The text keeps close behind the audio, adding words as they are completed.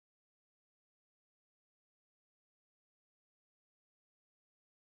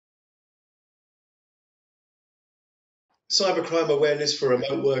Cybercrime Awareness for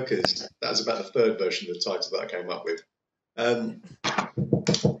Remote Workers. That was about the third version of the title that I came up with.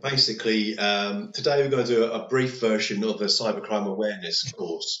 Basically, today we're going to do a brief version of the Cybercrime Awareness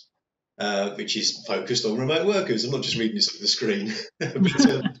course, which is focused on remote workers. I'm not just reading this off the screen. But,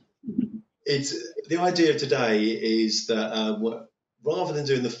 the idea of today is that rather than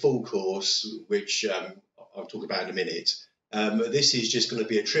doing the full course, which I'll talk about in a minute, this is just going to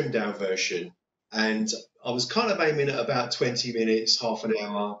be a trimmed down version. And I was kind of aiming at about 20 minutes, half an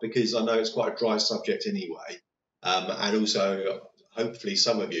hour, because I know it's quite a dry subject anyway. And also, hopefully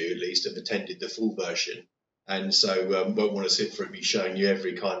some of you at least have attended the full version. And so won't want to sit through me showing you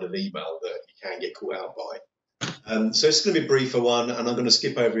every kind of email that you can get caught out by. So it's going to be a briefer one, and I'm going to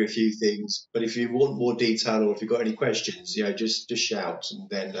skip over a few things. But if you want more detail or if you've got any questions, just shout, and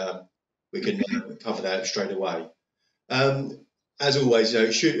then we can cover that straight away. As always,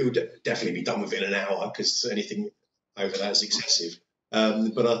 it will definitely be done within an hour, because anything over that is excessive.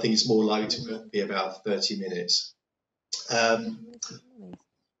 But I think it's more likely to be about 30 minutes.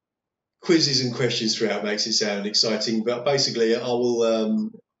 Quizzes and questions throughout makes it sound exciting, but basically I'll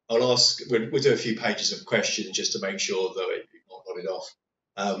ask. We'll do a few pages of questions just to make sure that you've not got it off.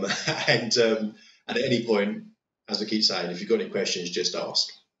 And at any point, as I keep saying, if you've got any questions, just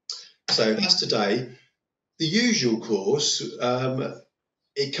ask. So that's today. The usual course,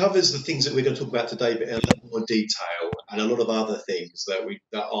 it covers the things that we're going to talk about today, but in a little more detail, and a lot of other things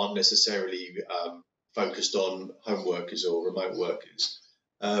that aren't necessarily focused on home workers or remote workers.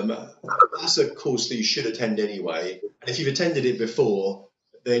 That's a course that you should attend anyway. And if you've attended it before,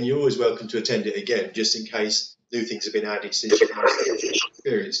 then you're always welcome to attend it again, just in case new things have been added since you've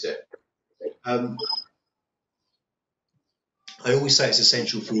experienced it. I always say it's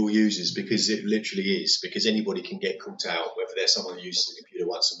essential for all users, because it literally is, because anybody can get caught out, whether they're someone who uses a computer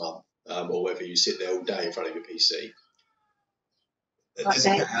once a month or whether you sit there all day in front of your PC. There's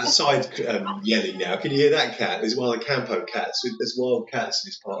a cat outside yelling now. Can you hear that cat? There's one of the Campo cats. There's wild cats in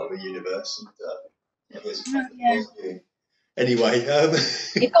this part of the universe. And, there's a cat Anyway.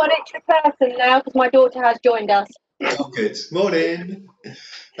 You've got an extra person now, because my daughter has joined us. Oh, good. Morning.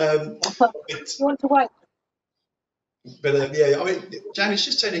 You want to wait? But yeah, I mean, Janice,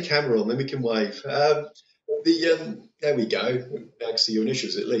 just turn your camera on, then we can wave. There we go. I can see your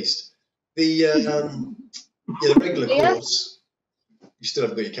initials at least. The regular course. You still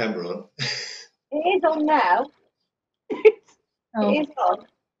haven't got your camera on. It is on now. Oh. It is on.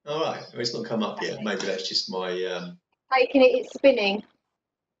 All right. Well, it's not come up yet. Maybe that's just my. Taking it, it's spinning.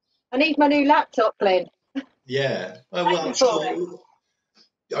 I need my new laptop, Glenn. Yeah. Oh, well, I'm sure.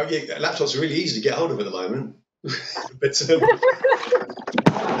 Yeah, laptops are really easy to get hold of at the moment. But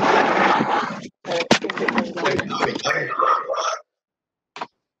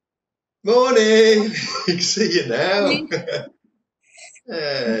morning. You can see you now.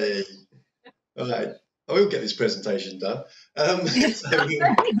 Hey. All right. I will get this presentation done. But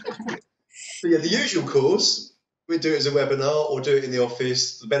yeah, the usual course, we do it as a webinar or do it in the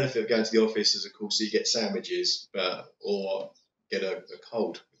office. The benefit of going to the office is, of course, you get sandwiches or get a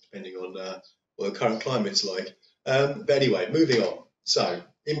cold, depending on what the current climate's like. But anyway, moving on. So,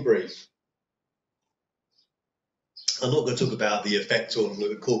 in brief, I'm not going to talk about the effect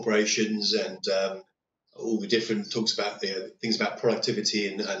on corporations and all the different talks about things about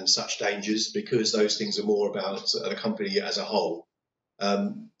productivity and such dangers, because those things are more about the company as a whole.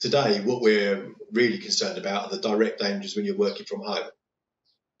 Today, what we're really concerned about are the direct dangers when you're working from home.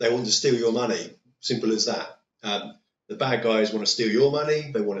 They want to steal your money, simple as that. The bad guys want to steal your money,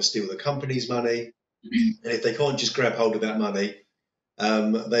 they want to steal the company's money, and if they can't just grab hold of that money,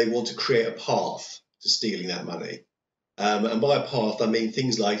 they want to create a path to stealing that money. And by a path, I mean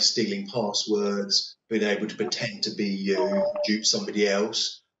things like stealing passwords, being able to pretend to be you, dupe somebody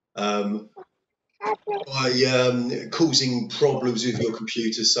else, by causing problems with your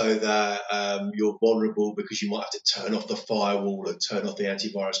computer so that you're vulnerable because you might have to turn off the firewall or turn off the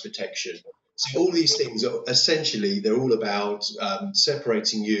antivirus protection. So all these things are essentially, they're all about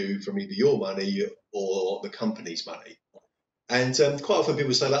separating you from either your money or the company's money. And quite often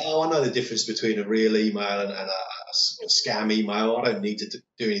people say, like, oh, I know the difference between a real email and a scam email. I don't need to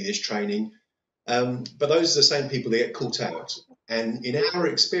do any of this training. But those are the same people that get caught out. And in our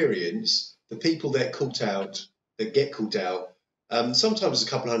experience, the people that get caught out, sometimes it's a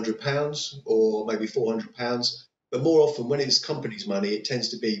couple £100 or maybe £400. But more often, when it's company's money, it tends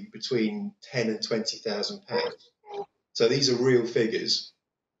to be between £10,000 and £20,000. So these are real figures.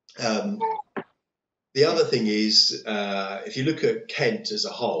 The other thing is, if you look at Kent as a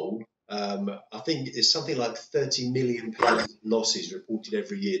whole, I think it's something like £30 million losses reported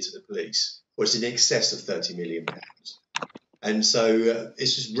every year to the police, or it's in excess of £30 million. And so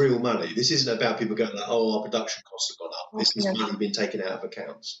this is real money. This isn't about people going like, oh, our production costs have gone up. This is money being taken out of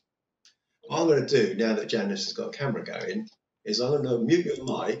accounts. What I'm going to do now that Janice has got a camera going is I'm going to mute your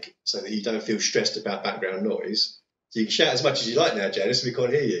mic so that you don't feel stressed about background noise. So you can shout as much as you like now, Janice, we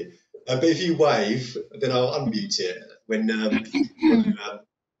can't hear you. But if you wave, then I'll unmute it when you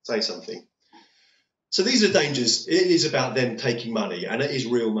say something. So these are dangers. It is about them taking money, and it is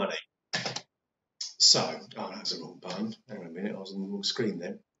real money. So, oh, that's the wrong button. Hang on a minute, I was on the wrong screen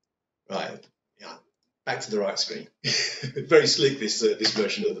then. Right, yeah, back to the right screen. Very slick, this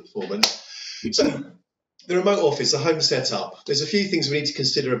version of the performance. So, the remote office, the home setup. There's a few things we need to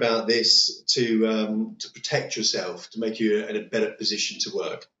consider about this to protect yourself, to make you in a better position to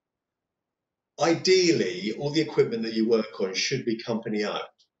work. Ideally, all the equipment that you work on should be company owned.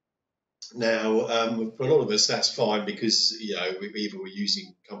 Now, for a lot of us, that's fine because either we're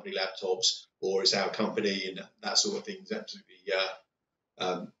using company laptops or it's our company and that sort of thing is absolutely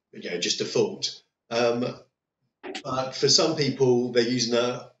just default. But for some people, they're using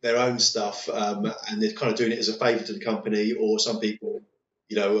their own stuff and they're kind of doing it as a favour to the company, or some people,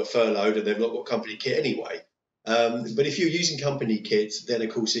 are furloughed and they've not got company kit anyway. But if you're using company kit, then of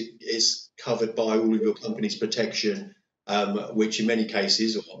course it is covered by all of your company's protection, which in many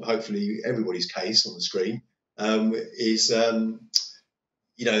cases, or hopefully everybody's case on the screen, is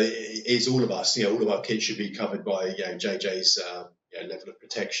all of us. All of our kit should be covered by JJ's level of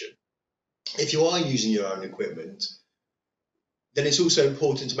protection. If you are using your own equipment, then it's also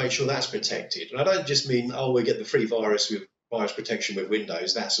important to make sure that's protected. And I don't just mean, we get the free virus protection with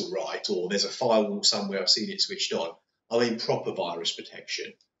Windows, that's all right, or there's a firewall somewhere, I've seen it switched on. I mean proper virus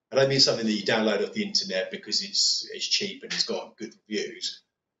protection. I don't mean something that you download off the internet because it's cheap and it's got good reviews.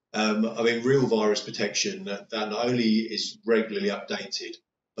 I mean real virus protection that not only is regularly updated,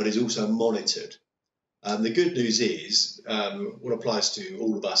 but is also monitored. The good news is, what applies to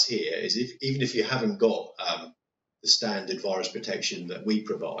all of us here is even if you haven't got the standard virus protection that we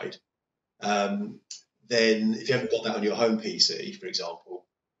provide, then if you haven't got that on your home PC, for example,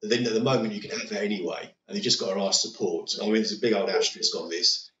 then at the moment you can have that anyway, and you've just got to ask support. I mean, there's a big old asterisk on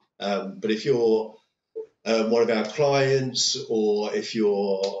this, but if you're one of our clients, or if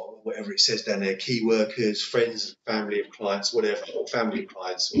you're whatever it says down there, key workers, friends, family of clients, whatever, or family of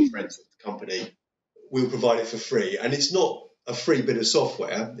clients or friends of the company, we'll provide it for free. And it's not a free bit of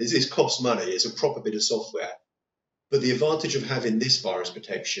software. It costs money. It's a proper bit of software. But the advantage of having this virus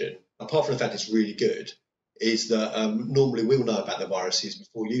protection, apart from the fact it's really good, is that normally we'll know about the viruses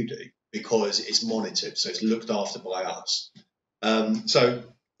before you do because it's monitored, so it's looked after by us. So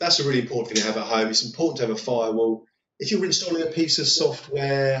that's a really important thing to have at home. It's important to have a firewall. If you're installing a piece of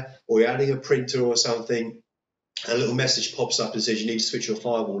software or you're adding a printer or something, a little message pops up and says you need to switch your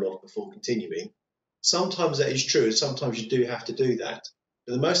firewall off before continuing. Sometimes that is true, and sometimes you do have to do that.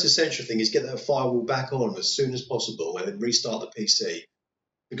 But the most essential thing is get that firewall back on as soon as possible and then restart the PC.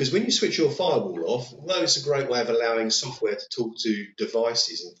 Because when you switch your firewall off, although it's a great way of allowing software to talk to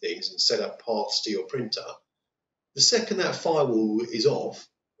devices and things and set up paths to your printer, the second that firewall is off,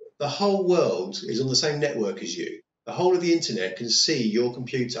 the whole world is on the same network as you. The whole of the internet can see your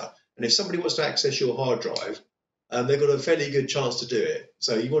computer. And if somebody wants to access your hard drive, they've got a fairly good chance to do it.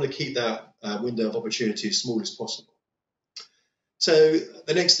 So you want to keep that window of opportunity as small as possible. So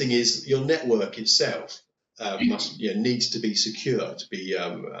the next thing is your network itself needs to be secure to be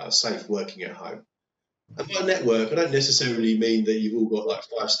safe working at home. And by network, I don't necessarily mean that you've all got like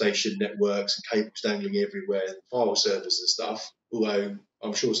 5-station networks and cables dangling everywhere and file servers and stuff, although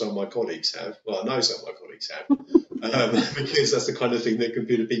I'm sure some of my colleagues have. Well, I know some of my colleagues have, because that's the kind of thing that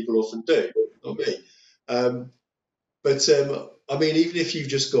computer people often do, not me. I mean, even if you've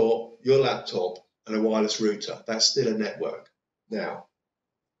just got your laptop and a wireless router, that's still a network. Now,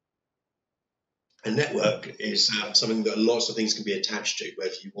 a network is something that lots of things can be attached to,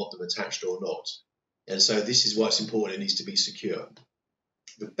 whether you want them attached or not. And so this is why it's important. It needs to be secure.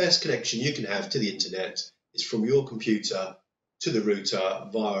 The best connection you can have to the internet is from your computer to the router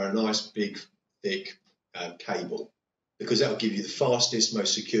via a nice big thick cable, because that will give you the fastest,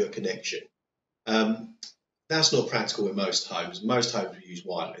 most secure connection. That's not practical in most homes. Most homes will use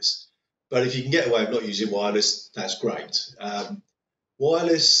wireless. But if you can get away with not using wireless, that's great.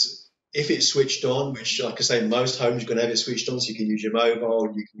 Wireless, if it's switched on, which, like I say, most homes you're going to have it switched on, so you can use your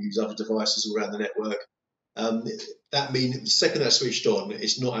mobile, you can use other devices all around the network. That means the second that's switched on,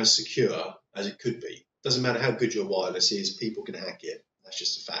 it's not as secure as it could be. Doesn't matter how good your wireless is, people can hack it. That's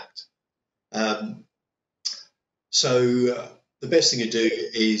just a fact. The best thing to do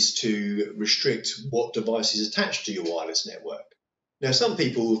is to restrict what device is attached to your wireless network. Now, some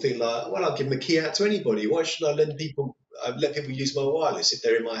people will think like, well, I'll give them a key out to anybody. Why should I lend people let people use my wireless. If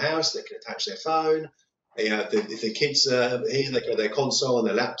they're in my house, they can attach their phone. If the kids are here, they can have their console and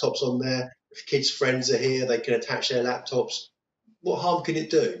their laptops on there. If kids' friends are here, they can attach their laptops. What harm can it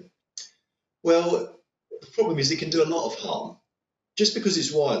do? Well, the problem is it can do a lot of harm. Just because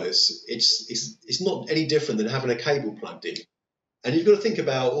it's wireless, it's not any different than having a cable plugged in. And you've got to think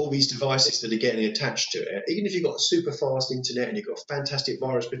about all these devices that are getting attached to it. Even if you've got super fast internet and you've got fantastic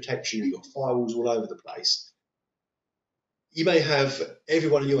virus protection, you've got firewalls all over the place, you may have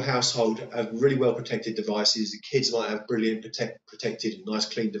everyone in your household have really well protected devices. The kids might have brilliant protected and nice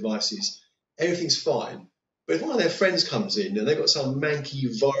clean devices. Everything's fine. But if one of their friends comes in and they've got some manky,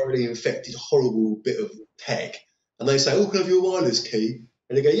 virally infected, horrible bit of tech, and they say, "Oh, can I have your wireless key?"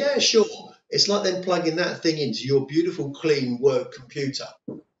 And they go, "Yeah, sure." It's like them plugging that thing into your beautiful, clean work computer.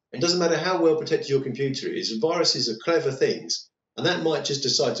 It doesn't matter how well protected your computer is. Viruses are clever things, and that might just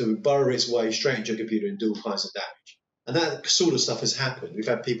decide to burrow its way straight into your computer and do all kinds of damage. And that sort of stuff has happened. We've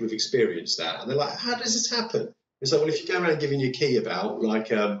had people who've experienced that, and they're like, "How does this happen?" It's like, well, if you go around giving your key about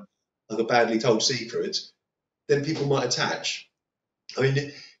like a badly told secret, then people might attach. I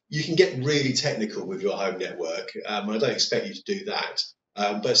mean, you can get really technical with your home network, and I don't expect you to do that.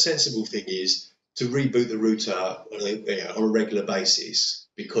 But a sensible thing is to reboot the router on a regular basis,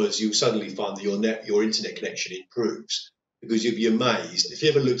 because you'll suddenly find that your internet connection improves. Because you'll be amazed. If you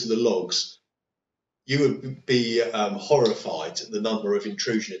ever looked at the logs, you would be horrified at the number of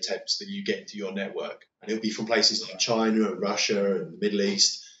intrusion attempts that you get into your network. And it'll be from places like China and Russia and the Middle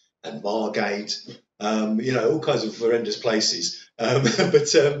East and Margate, all kinds of horrendous places. But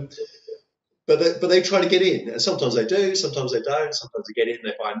they try to get in, and sometimes they do, sometimes they don't. Sometimes they get in and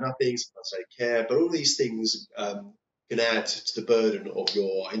they find nothing, sometimes they care. But all these things can add to the burden of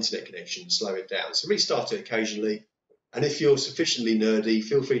your internet connection, slow it down. So restart it occasionally, and if you're sufficiently nerdy,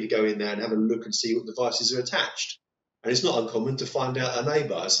 feel free to go in there and have a look and see what devices are attached. And it's not uncommon to find out a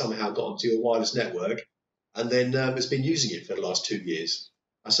neighbour has somehow got onto your wireless network and then has been using it for the last 2 years.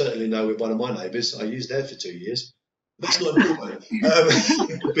 I certainly know with one of my neighbours, I used theirs for 2 years. That's not important. But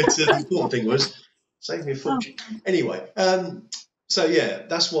the important thing was save me a fortune. Anyway, so yeah,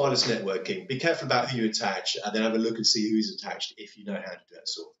 that's wireless networking. Be careful about who you attach, and then have a look and see who's attached if you know how to do that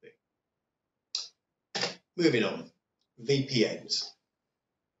sort of thing. Moving on, VPNs.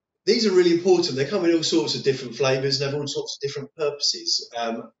 These are really important. They come in all sorts of different flavours and have all sorts of different purposes.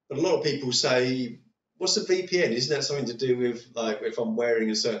 But a lot of people say, "What's a VPN? Isn't that something to do with like if I'm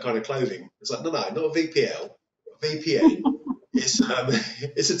wearing a certain kind of clothing?" It's like, no, not a VPL. VPN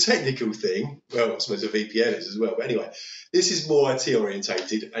it's a technical thing. Well, I suppose a VPN is as well. But anyway, this is more IT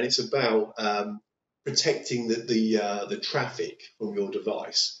orientated, and it's about protecting the traffic from your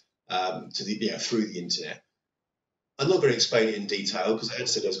device through the internet. I'm not going to explain it in detail because I had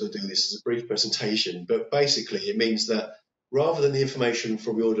said I was going to do this as a brief presentation. But basically, it means that rather than the information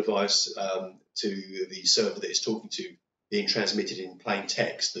from your device to the server that it's talking to being transmitted in plain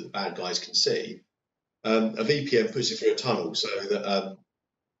text that the bad guys can see, a VPN puts it through a tunnel so that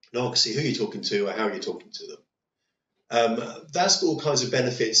no one can see who you're talking to or how you're talking to them. That's got all kinds of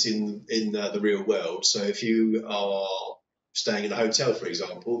benefits in the real world. So if you are staying in a hotel, for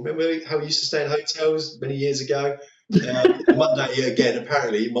example, remember how we used to stay in hotels many years ago? Monday again,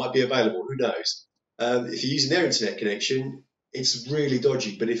 apparently it might be available. Who knows? If you're using their internet connection, it's really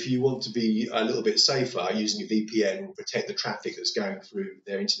dodgy. But if you want to be a little bit safer, using a VPN will protect the traffic that's going through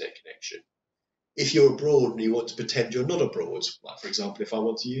their internet connection. If you're abroad and you want to pretend you're not abroad, like for example, if I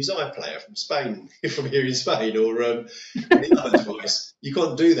want to use iPlayer from Spain, from here in Spain, or any other device, you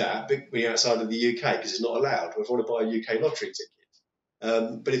can't do that when you're outside of the UK because it's not allowed. Or if I want to buy a UK lottery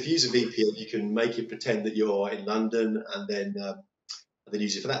ticket. But if you use a VPN, you can make it pretend that you're in London and then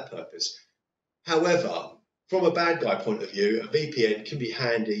use it for that purpose. However, from a bad guy point of view, a VPN can be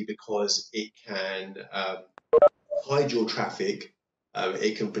handy because it can hide your traffic.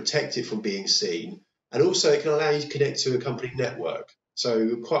 It can protect it from being seen, and also it can allow you to connect to a company network.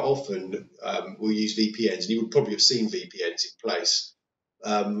 So quite often we'll use VPNs, and you would probably have seen VPNs in place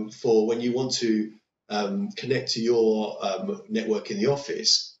for when you want to connect to your network in the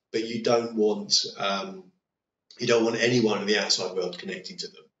office, but you don't want anyone in the outside world connecting to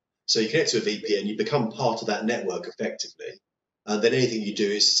them. So you connect to a VPN, you become part of that network effectively. And then anything you do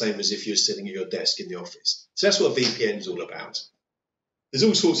is the same as if you're sitting at your desk in the office. So that's what a VPN is all about. There's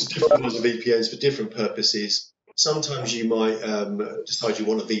all sorts of different kinds of VPNs for different purposes. Sometimes you might decide you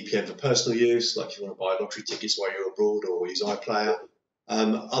want a VPN for personal use, like if you want to buy lottery tickets while you're abroad or use iPlayer.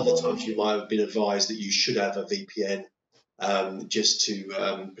 Other times you might have been advised that you should have a VPN just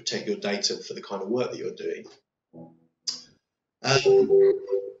to protect your data for the kind of work that you're doing.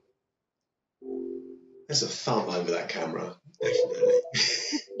 There's a thumb over that camera, definitely.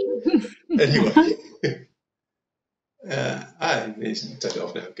 Anyway, take it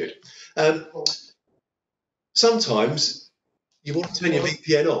off now. Good. Sometimes you want to turn your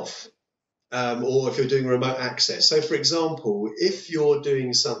VPN off, or if you're doing remote access. So, for example, if you're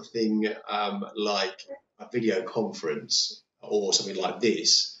doing something like a video conference or something like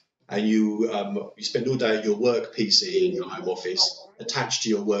this, and you spend all day at your work PC in your home office, attached to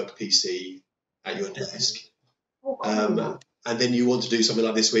your work PC at your desk, and then you want to do something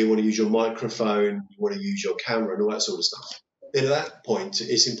like this where you want to use your microphone, you want to use your camera and all that sort of stuff, then at that point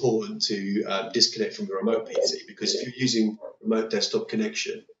it's important to disconnect from the remote PC, because if you're using remote desktop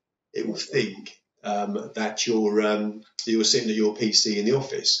connection, it will think that you're sitting at your PC in the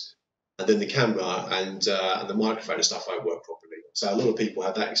office, and then the camera and the microphone and stuff won't work properly. So a lot of people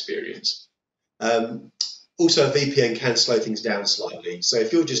have that experience. Also, a VPN can slow things down slightly. So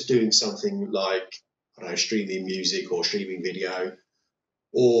if you're just doing something like, I don't know, streaming music or streaming video,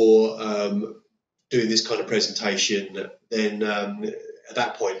 or doing this kind of presentation, then at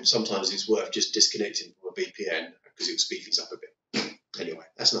that point, sometimes it's worth just disconnecting from a VPN, because it will speed things up a bit. Anyway,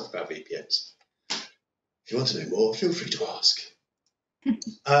 that's enough about VPNs. If you want to know more, feel free to ask.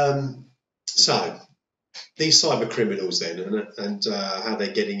 So, these cyber criminals then, and how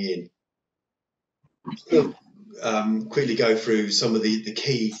they're getting in. Quickly go through some of the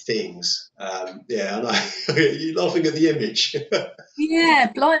key things. Yeah, I know. You're laughing at the image.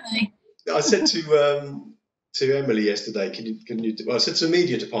 Yeah, blimey. I said to Emily yesterday, can you? Well, I said to the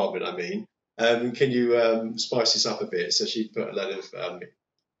media department, I mean, can you spice this up a bit? So she put a lot of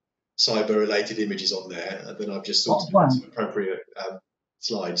cyber-related images on there, and then I've just sorted out some appropriate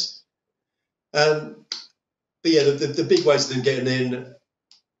slides. But yeah, the big ways of them getting in.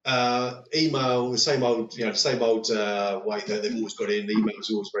 Email, the same old way that they've always got in. Email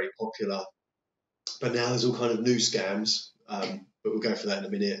is always very popular, but now there's all kind of new scams. But we'll go for that in a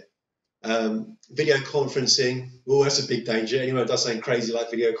minute. Video conferencing, that's a big danger. Anyone who does something crazy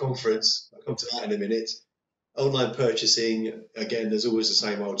like video conference, I'll come to that in a minute. Online purchasing, again, there's always the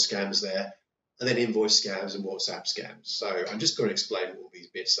same old scams there. And then invoice scams and WhatsApp scams. So I'm just going to explain what all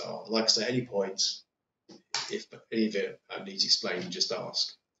these bits are. Like I say, at any point, if any of it needs explaining, just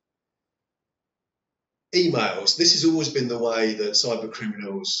ask. Emails. This has always been the way that cyber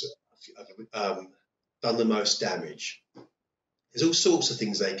criminals have done the most damage. There's all sorts of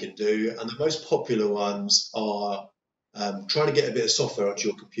things they can do, and the most popular ones are trying to get a bit of software onto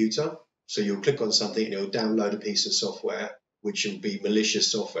your computer. So you'll click on something and it'll download a piece of software, which will be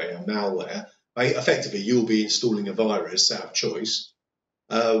malicious software or malware. Effectively, you'll be installing a virus out of choice,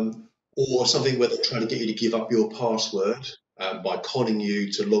 or something where they're trying to get you to give up your password by conning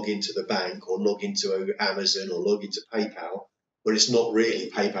you to log into the bank or log into Amazon or log into PayPal, where it's not really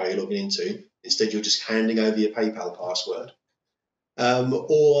PayPal you're logging into. Instead, you're just handing over your PayPal password.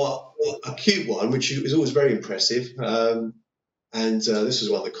 Or a cute one, which is always very impressive. And this was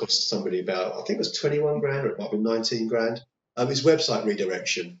one that cost somebody about, I think it was 21 grand, or it might have been 19 grand. It's website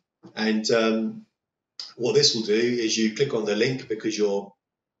redirection. And what this will do is you click on the link because you're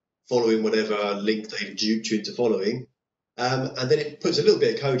following whatever link they've duped you into following. And then it puts a little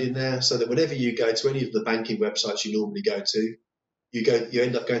bit of code in there so that whenever you go to any of the banking websites you normally go to, you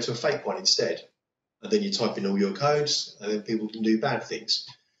end up going to a fake one instead. And then you type in all your codes, and then people can do bad things.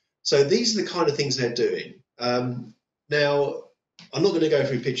 So these are the kind of things they're doing. Now, I'm not going to go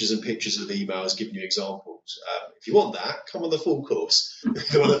through pictures and pictures of emails, giving you examples. If you want that, come on the full course,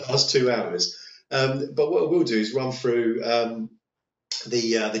 the one that lasts 2 hours. But what I will do is run through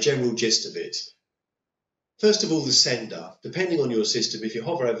the general gist of it. First of all, the sender. Depending on your system, if you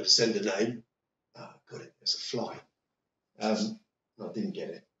hover over the sender name, got it, there's a fly. I didn't get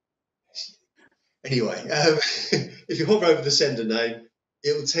it. Anyway, if you hover over the sender name,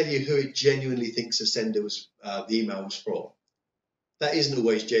 it will tell you who it genuinely thinks the sender was, the email was from. That isn't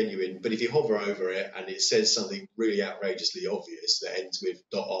always genuine, but if you hover over it and it says something really outrageously obvious that ends with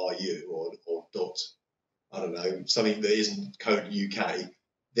 .ru or dot, I don't know, something that isn't code UK,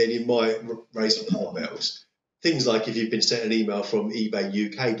 then it might raise alarm bells. Things like if you've been sent an email from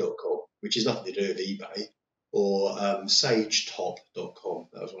ebayuk.com, which is nothing to do with eBay, or sagetop.com,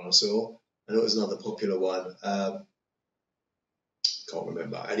 that was one I saw, and it was another popular one. Can't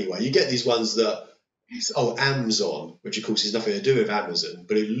remember. Anyway, you get these ones that, Amazon, which of course has nothing to do with Amazon,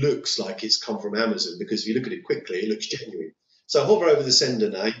 but it looks like it's come from Amazon because if you look at it quickly, it looks genuine. So hover over the sender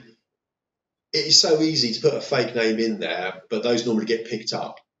name. It is so easy to put a fake name in there, but those normally get picked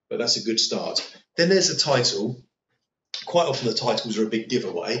up. But that's a good start. Then there's the title. Quite often the titles are a big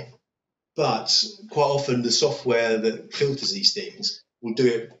giveaway, but quite often the software that filters these things will do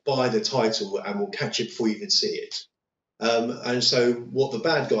it by the title and will catch it before you even see it. And so what the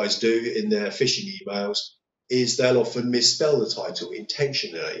bad guys do in their phishing emails is they'll often misspell the title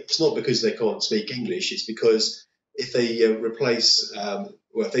intentionally. It's not because they can't speak English, it's because if they replace,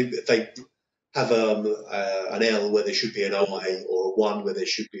 if they have an L where there should be an I, or a 1 where there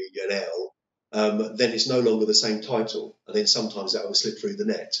should be an L, then it's no longer the same title, and then sometimes that will slip through the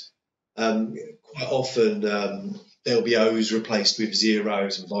net. Quite often there'll be O's replaced with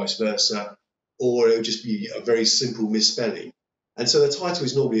zeros and vice versa, or it'll just be a very simple misspelling. And so the title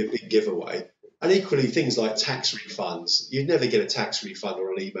is normally a big giveaway. And equally, things like tax refunds, you'd never get a tax refund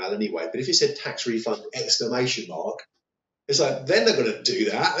or an email anyway, but if it said tax refund exclamation mark, it's like, they're not going to do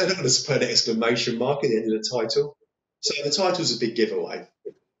that. They're not going to put an exclamation mark at the end of the title. So the title's a big giveaway.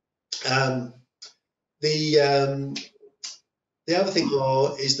 The other thing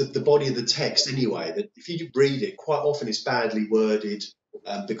is the body of the text anyway. That if you read it, quite often it's badly worded,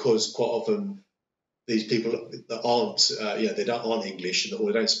 because quite often these people that aren't, aren't English, or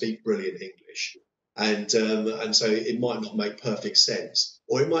they don't speak brilliant English, and so it might not make perfect sense,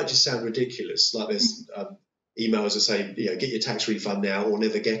 or it might just sound ridiculous. Like there's emails that say, get your tax refund now or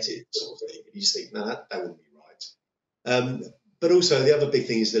never get it, sort of thing. And you just think, no, that wouldn't be right. But also the other big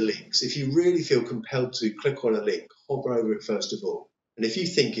thing is the links. If you really feel compelled to click on a link, hover over it first of all. And if you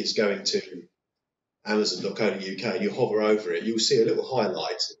think it's going to amazon.co.uk and you hover over it, you'll see a little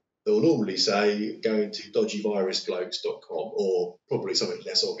highlight that will normally say going to dodgyvirusblokes.com, or probably something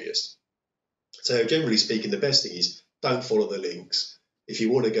less obvious. So generally speaking, the best thing is don't follow the links. If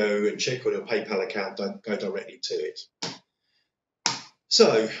you want to go and check on your PayPal account, don't go directly to it.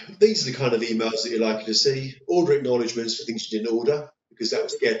 So these are the kind of emails that you're likely to see. Order acknowledgements for things you didn't order, because that will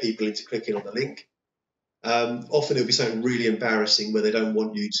scare people into clicking on the link. Often it'll be something really embarrassing where they don't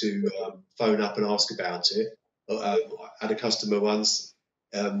want you to phone up and ask about it. I had a customer once,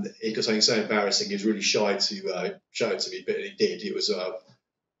 he got something so embarrassing he was really shy to show it to me, but he did. It was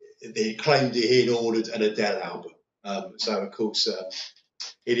he claimed he had ordered an Adele album. So of course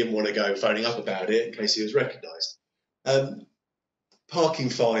he didn't want to go phoning up about it in case he was recognised. Parking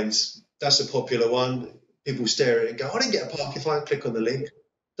fines, that's a popular one. People stare at it and go, I didn't get a parking fine, click on the link. It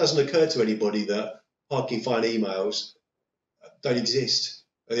doesn't occur to anybody that parking fine emails don't exist.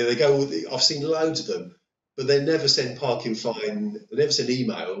 They go, I've seen loads of them, but they never send parking fine, they never send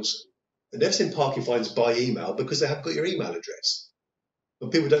emails, they never send parking fines by email because they haven't got your email address.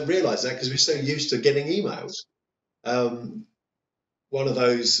 But people don't realise that because we're so used to getting emails. One of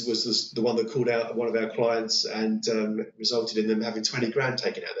those was the one that called out one of our clients and resulted in them having 20 grand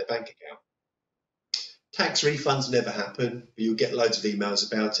taken out of their bank account. Tax refunds never happen, but you'll get loads of emails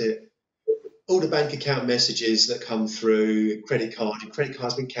about it. All the bank account messages that come through, credit card, your credit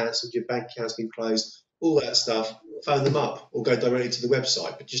card's been cancelled, your bank account's been closed, all that stuff, phone them up or go directly to the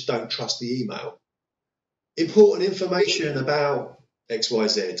website, but just don't trust the email. Important information about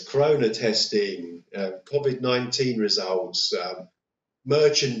XYZ, corona testing, COVID-19 results,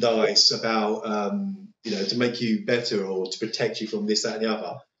 merchandise about, to make you better or to protect you from this, that and the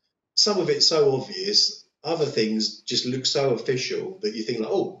other. Some of it's so obvious, other things just look so official that you think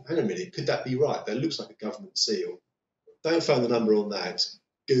like, oh, hang on a minute, could that be right? That looks like a government seal. Don't phone the number on that.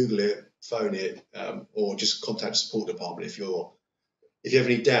 Google it, phone it, or just contact the support department if you have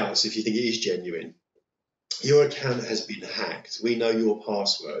any doubts, if you think it is genuine. Your account has been hacked. We know your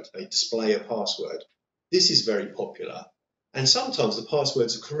password. They display a password. This is very popular. And sometimes the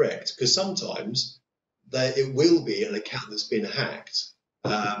passwords are correct, because sometimes it will be an account that's been hacked.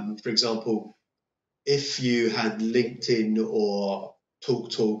 For example, if you had LinkedIn or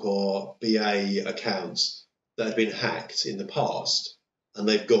TalkTalk or BA accounts that have been hacked in the past and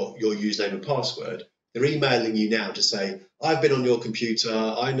they've got your username and password, they're emailing you now to say, I've been on your computer,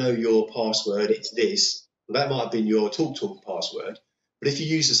 I know your password, it's this. Well, that might have been your TalkTalk password. But if you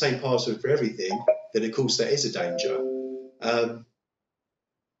use the same password for everything, then of course that is a danger.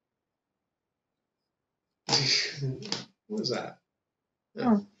 What was that?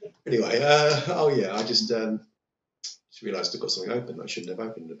 Oh. Anyway, I just realised I've got something open I shouldn't have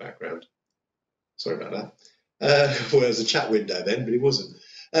opened in the background. Sorry about that. Well, it was a chat window then, but it wasn't.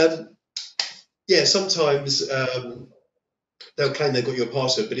 Sometimes they'll claim they've got your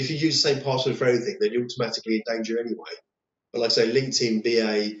password, but if you use the same password for everything, then you're automatically in danger anyway. But like I say, LinkedIn,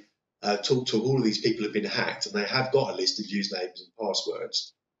 BA, TalkTalk, all of these people have been hacked, and they have got a list of usernames and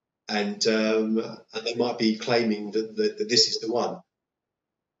passwords, and they might be claiming that this is the one.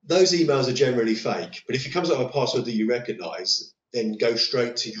 Those emails are generally fake, but if it comes up with a password that you recognise, then go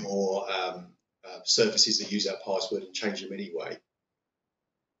straight to your services that use that password and change them anyway.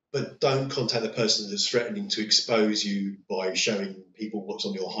 but don't contact the person that's threatening to expose you by showing people what's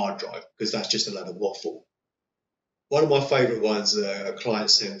on your hard drive, because that's just a load of waffle. One of my favourite ones a client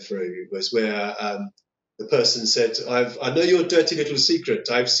sent through was where the person said, I know your dirty little secret.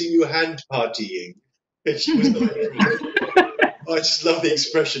 I've seen you hand partying. And she was like, I just love the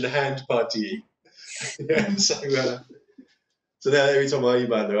expression hand partying. Yeah, so now every time I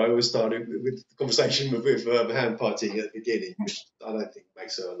email her, I always start with the conversation with hand partying at the beginning, which I don't think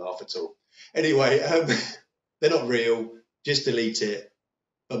makes her laugh at all. Anyway, they're not real. Just delete it,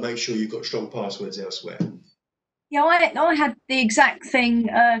 but make sure you've got strong passwords elsewhere. Yeah, I had the exact thing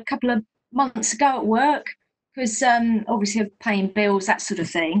a couple of months ago at work because obviously of paying bills, that sort of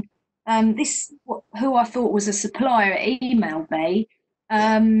thing. Who I thought was a supplier emailed me,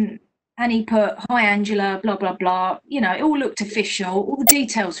 and he put, "Hi Angela, blah blah blah." You know, it all looked official. All the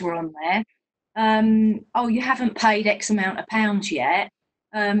details were on there. Oh, you haven't paid X amount of pounds yet.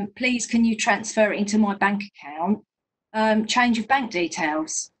 Please, can you transfer it into my bank account? Change of bank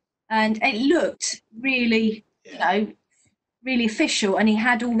details, and it looked really, you know, really official, and he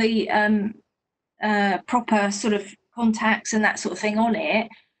had all the proper sort of contacts and that sort of thing on it.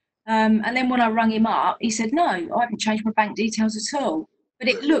 And then when I rang him up, he said, "No, I haven't changed my bank details at all." But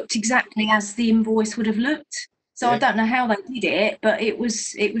it looked exactly as the invoice would have looked. So I don't know how they did it, but it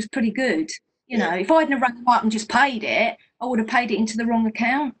was pretty good. You know, if I hadn't rang him up and just paid it, I would have paid it into the wrong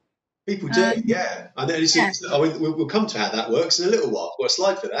account. People do, yeah. I know. I mean, we'll come to how that works in a little while. I've got a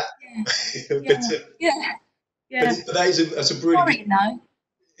slide for that. But that's a really good.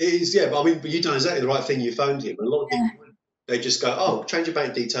 It is, yeah. But I mean, but you've done exactly the right thing. You phoned him. A lot of people, they just go, "Oh, change your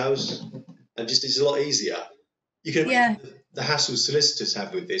bank details," and just it's a lot easier. You can imagine the hassle solicitors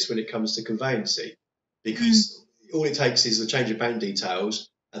have with this when it comes to conveyancing, because all it takes is the change of bank details,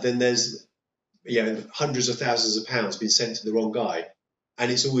 and then there's hundreds of thousands of pounds being sent to the wrong guy,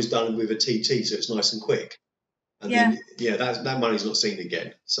 and it's always done with a TT, so it's nice and quick. And then that money's not seen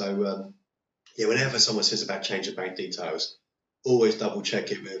again. So whenever someone says about change of bank details, always double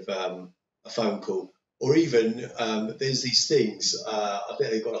check it with a phone call, or even there's these things. I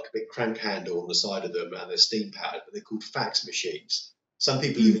think they've got like a big crank handle on the side of them and they're steam powered, but they're called fax machines. Some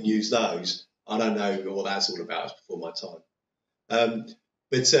people even use those. I don't know what that's all about. It's before my time.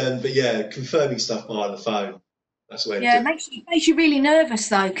 But yeah, confirming stuff via the phone. That's the way. Yeah, it makes you really nervous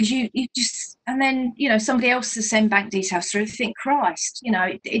though, because you just, and then somebody else to send bank details through. Think, Christ,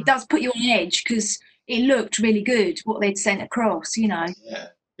 it does put you on edge because it looked really good what they'd sent across. Yeah,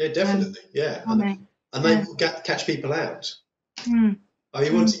 definitely. And they catch people out. Are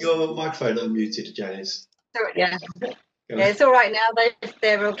you wanting your microphone unmuted, Janice? Yeah. Yeah, it's all right now.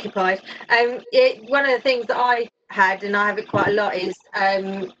 They're occupied. One of the things that I had, and I have it quite a lot, is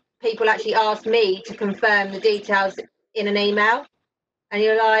people actually ask me to confirm the details in an email, and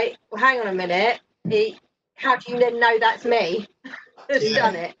you're like, well, hang on a minute, how do you then know that's me that's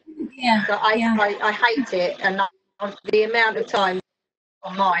done it? So I hate it, and the amount of time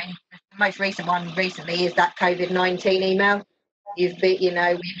on mine, the most recent one recently is that COVID-19 email. We've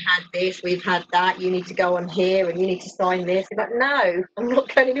had this, we've had that, you need to go on here and you need to sign this. But no, I'm not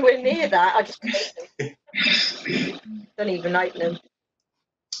going anywhere near that. I just don't even open them.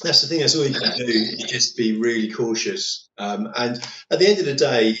 That's the thing. That's all you can do. Is just be really cautious. And at the end of the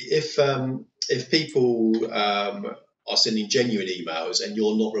day, if people are sending genuine emails and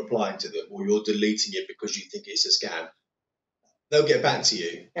you're not replying to them, or you're deleting it because you think it's a scam, they'll get back to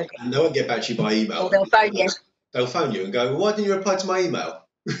you, and they won't get back to you by email. Or they'll phone you. They'll phone you and go, "Well, why didn't you reply to my email?"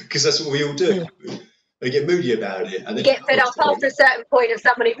 Because that's what we all do. They get moody about it, and you get fed up after a certain point of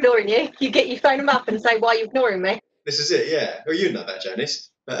someone ignoring you. You phone them up and say, "Why are you ignoring me?" This is it, yeah. Well, you know that, Janice.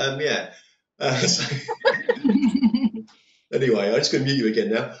 But anyway, I'm just going to mute you again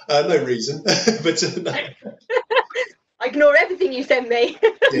now. No reason, but no. I ignore everything you send me.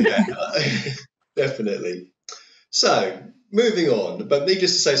 Yeah, definitely. So, moving on, but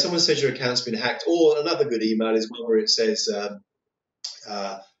needless to say, someone says your account's been hacked, or another good email is one where it says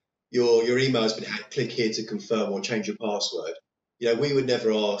your email has been hacked, click here to confirm or change your password. We would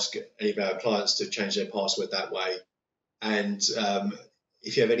never ask any of our clients to change their password that way. And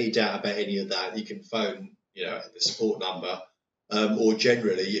if you have any doubt about any of that, you can phone the support number, or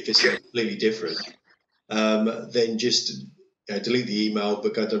generally, if it's completely different, then just delete the email,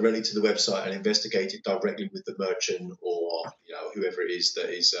 but go directly to the website and investigate it directly with the merchant or whoever it is that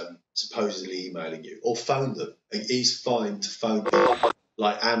is supposedly emailing you, or phone them. It is fine to phone them,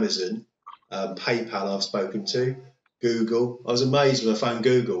 like Amazon, PayPal. I've spoken to Google. I was amazed when I phoned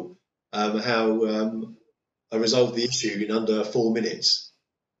Google how I resolved the issue in under 4 minutes.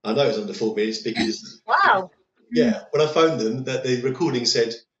 I know it's under 4 minutes because wow. Yeah, when I phoned them, that the recording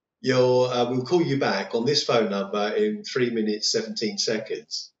said we'll call you back on this phone number in 3 minutes 17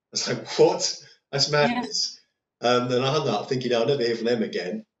 seconds. I was like, what? That's madness. Then I hung up thinking, I'll never hear from them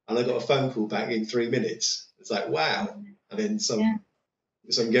again. And I got a phone call back in 3 minutes. It's like, wow. And then some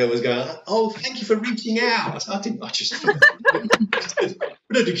girl was going, oh, thank you for reaching out. I just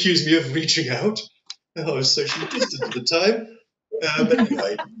don't accuse me of reaching out. I was socially distant at the time. But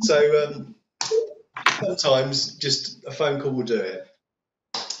anyway, so sometimes just a phone call will do it.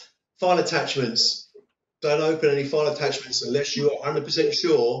 File attachments. Don't open any file attachments unless you are 100%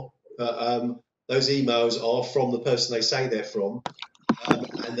 sure that those emails are from the person they say they're from,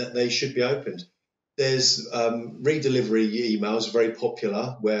 and that they should be opened. There's redelivery emails, very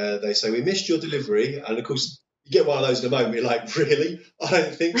popular, where they say, we missed your delivery. And of course, you get one of those in a moment, you're like, really? I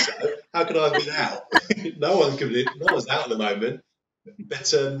don't think so. How could I have been out? No one's out at the moment.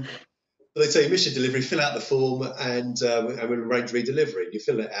 But they say, you missed your delivery, fill out the form, and we'll arrange redelivery. You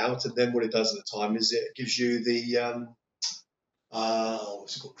fill it out, and then what it does at the time is it gives you the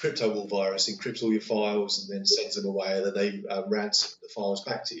what's it called, crypto wall virus, encrypts all your files, and then sends them away, and then they ransom the files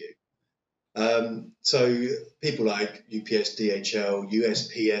back to you. So people like UPS, DHL,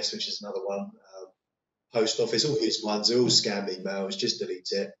 USPS, which is another one, Post Office, all these ones are all scam emails. Just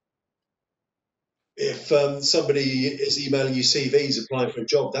delete it. If somebody is emailing you CVs applying for a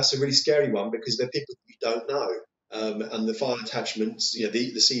job, that's a really scary one because they're people that you don't know. And the file attachments, the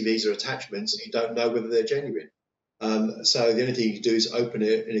CVs are attachments, and you don't know whether they're genuine. So the only thing you can do is open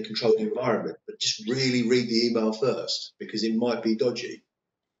it in a controlled environment, but just really read the email first because it might be dodgy.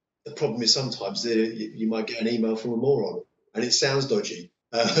 The problem is sometimes you might get an email from a moron and it sounds dodgy.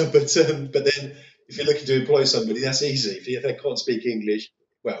 But then if you're looking to employ somebody, that's easy. If they can't speak English,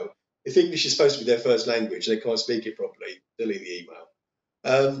 well, if English is supposed to be their first language, they can't speak it properly, delete the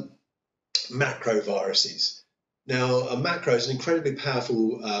email. Macro viruses. Now, a macro is an incredibly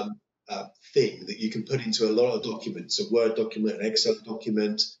powerful thing that you can put into a lot of documents, a Word document, an Excel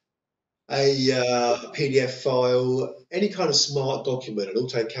document, a PDF file, any kind of smart document, an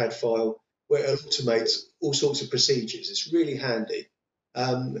AutoCAD file, where it automates all sorts of procedures. It's really handy.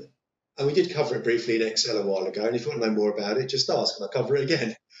 And we did cover it briefly in Excel a while ago, and if you want to know more about it, just ask and I'll cover it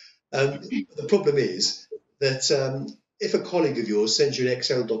again. The problem is that if a colleague of yours sends you an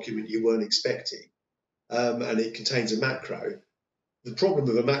Excel document you weren't expecting, and it contains a macro, the problem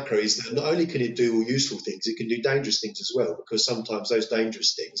with a macro is that not only can it do all useful things, it can do dangerous things as well, because sometimes those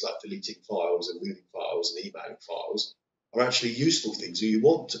dangerous things, like deleting files and moving files and emailing files, are actually useful things that you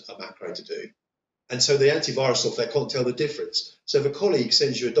want a macro to do. And so the antivirus software can't tell the difference. So if a colleague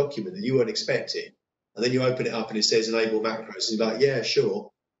sends you a document that you weren't expecting, and then you open it up and it says enable macros, and you're like, yeah, sure,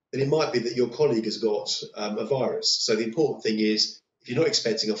 then it might be that your colleague has got a virus. So the important thing is, if you're not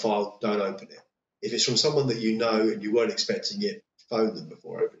expecting a file, don't open it. If it's from someone that you know and you weren't expecting it, phone them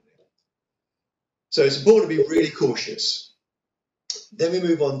before opening it. So it's important to be really cautious. Then we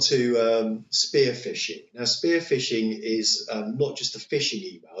move on to spear phishing. Now, spear phishing is not just the phishing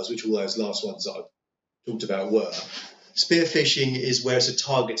emails, which all those last ones I've talked about were. Spear phishing is where it's a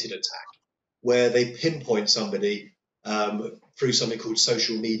targeted attack, where they pinpoint somebody through something called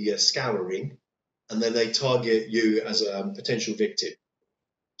social media scouring, and then they target you as a potential victim.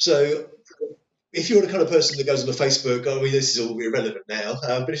 So if you're the kind of person that goes on Facebook, I mean, this is all irrelevant now,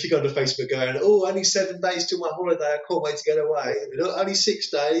 but if you go on Facebook going, oh, only 7 days till my holiday, I can't wait to get away, only 6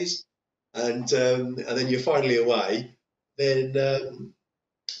 days, and then you're finally away, then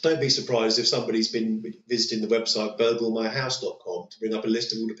don't be surprised if somebody's been visiting the website burglemyhouse.com to bring up a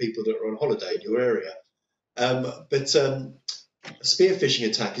list of all the people that are on holiday in your area. But a spear phishing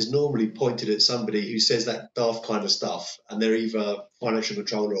attack is normally pointed at somebody who says that daft kind of stuff, and they're either financial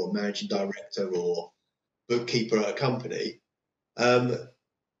controller or managing director or bookkeeper at a company. And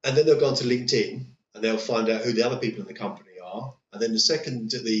then they'll go onto LinkedIn and they'll find out who the other people in the company are. And then the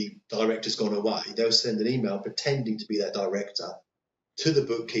second the director's gone away, they'll send an email pretending to be that director to the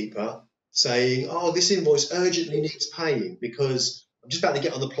bookkeeper saying, oh, this invoice urgently needs paying because I'm just about to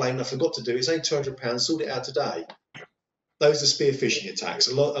get on the plane and I forgot to do it. It's only £200, sort it out today. Those are spear phishing attacks,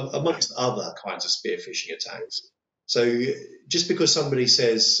 amongst other kinds of spear phishing attacks. So just because somebody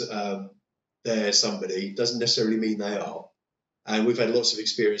says they're somebody doesn't necessarily mean they are. And we've had lots of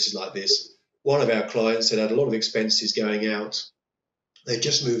experiences like this. One of our clients had a lot of expenses going out. They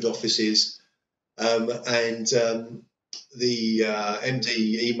just moved offices, and the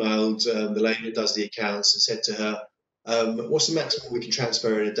MD emailed the lady who does the accounts and said to her, what's the maximum we can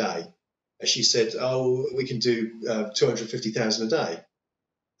transfer in a day? And she said, oh, we can do 250,000 a day.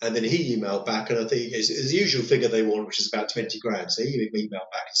 And then he emailed back, and I think it's the usual figure they want, which is about 20 grand. So he emailed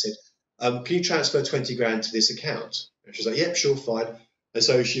back and said, can you transfer 20 grand to this account? And she was like, yep, sure, fine. And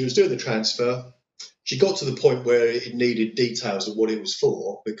so she was doing the transfer. She got to the point where it needed details of what it was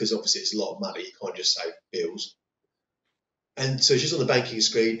for, because obviously it's a lot of money. You can't just say bills. And so she's on the banking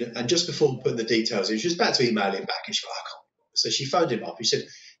screen, and just before putting the details in, she was about to email him back, and she went, I can't. So she phoned him up. He said,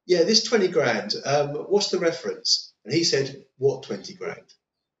 yeah, this 20 grand, what's the reference? And he said, what 20 grand?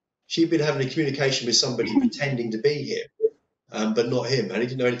 She'd been having a communication with somebody pretending to be him, but not him, and he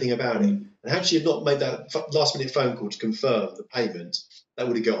didn't know anything about it. And had she had not made that last-minute phone call to confirm the payment, that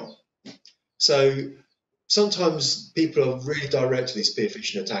would have gone. So sometimes people are really direct to these spear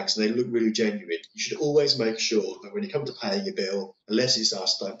phishing attacks, and they look really genuine. You should always make sure that when you come to paying your bill, unless it's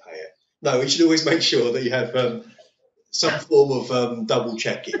us, don't pay it. No, you should always make sure that you have some form of double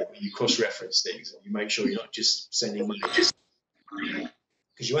checking, where you cross-reference things, and you make sure you're not just sending money,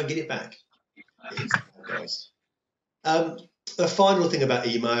 because you won't get it back. Guys. The final thing about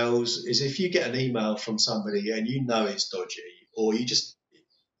emails is if you get an email from somebody and you know it's dodgy, or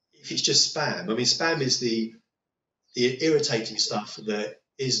if it's just spam. I mean, spam is the irritating stuff that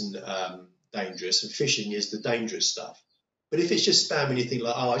isn't dangerous, and phishing is the dangerous stuff. But if it's just spam and you think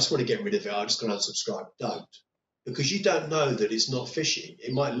like, oh, I just want to get rid of it, I'm just going to unsubscribe, don't. Because you don't know that it's not phishing.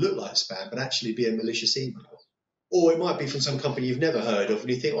 It might look like spam, but actually be a malicious email. Or it might be from some company you've never heard of, and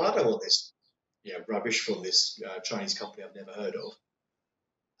you think, well, I don't want this rubbish from this Chinese company I've never heard of.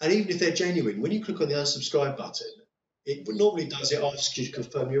 And even if they're genuine, when you click on the unsubscribe button, it normally does, it asks you to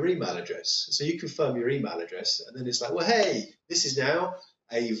confirm your email address. So you confirm your email address, and then it's like, well, hey, this is now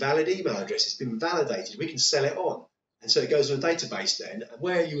a valid email address. It's been validated. We can sell it on. And so it goes on a database then, and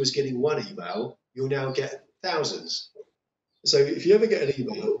where you was getting one email, you'll now get thousands. So if you ever get an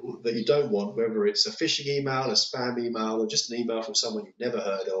email that you don't want, whether it's a phishing email, a spam email, or just an email from someone you've never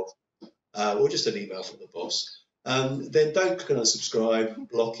heard of, or just an email from the boss, then don't click on unsubscribe,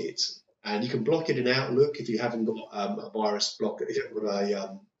 block it. And you can block it in Outlook if you haven't got a virus blocker, if you haven't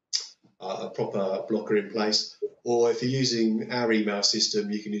got a proper blocker in place. Or if you're using our email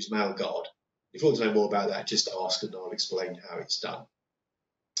system, you can use MailGuard. If you want to know more about that, just ask and I'll explain how it's done.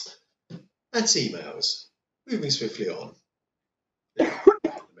 That's emails. Moving swiftly on.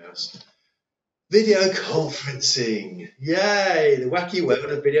 Video conferencing. Yay, the wacky world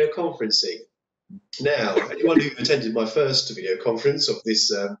of video conferencing. Now, anyone who attended my first video conference of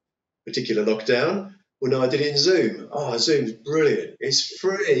this particular lockdown will know I did it in Zoom. Oh, Zoom's brilliant. It's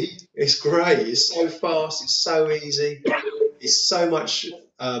free. It's great. It's so fast. It's so easy. It's so much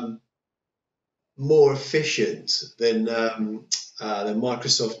more efficient than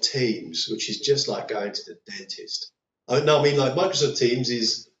Microsoft Teams, which is just like going to the dentist. Oh, no, I mean, like Microsoft Teams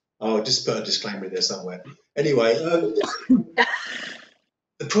is, I'll just put a disclaimer in there somewhere. Anyway,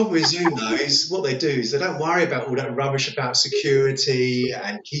 the problem with Zoom, though, is what they do is they don't worry about all that rubbish about security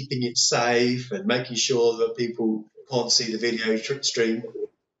and keeping it safe and making sure that people can't see the video stream.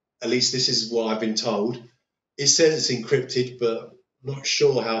 At least this is what I've been told. It says it's encrypted, but I'm not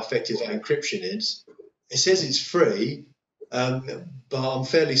sure how effective that encryption is. It says it's free, but I'm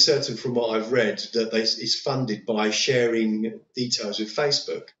fairly certain from what I've read that it's funded by sharing details with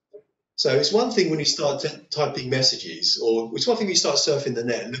Facebook. So it's one thing when you start typing messages, or it's one thing when you start surfing the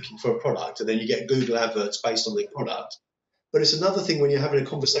net looking for a product and then you get Google adverts based on the product. But it's another thing when you're having a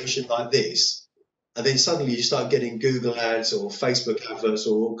conversation like this and then suddenly you start getting Google ads or Facebook adverts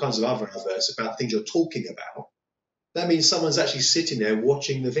or all kinds of other adverts about things you're talking about. That means someone's actually sitting there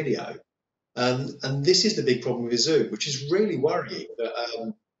watching the video. And this is the big problem with Zoom, which is really worrying that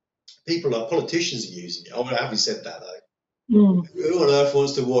people like politicians are using it. Oh, having said that, though, who on earth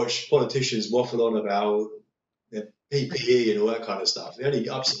wants to watch politicians waffle on about PPE and all that kind of stuff? The only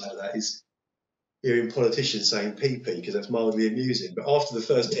upside of that is hearing politicians saying PP because that's mildly amusing. But after the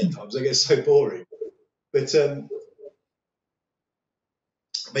first 10 times, they get so boring. But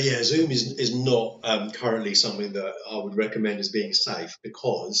yeah, Zoom is not currently something that I would recommend as being safe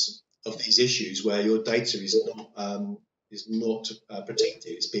because of these issues where your data is not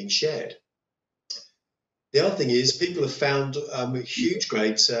protected; it's being shared. The other thing is people have found huge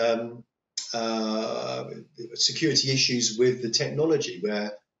great security issues with the technology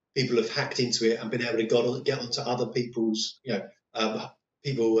where people have hacked into it and been able to get onto other people's,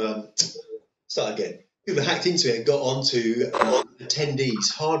 People hacked into it and got onto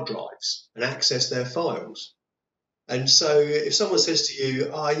attendees' hard drives and accessed their files. And so if someone says to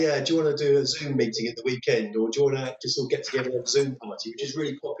you, oh yeah, do you want to do a Zoom meeting at the weekend, or do you want to just all get together at a Zoom party, which is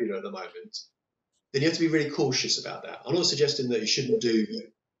really popular at the moment, then you have to be really cautious about that. I'm not suggesting that you shouldn't do,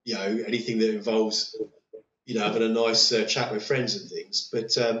 anything that involves, having a nice chat with friends and things,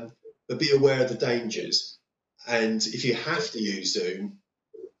 but be aware of the dangers. And if you have to use Zoom,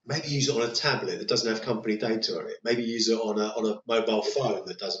 maybe use it on a tablet that doesn't have company data on it. Maybe use it on a mobile phone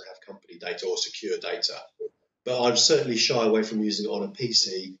that doesn't have company data or secure data. But I'd certainly shy away from using it on a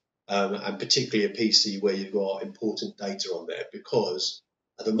PC, and particularly a PC where you've got important data on there, because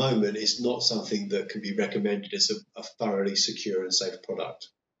at the moment it's not something that can be recommended as a thoroughly secure and safe product.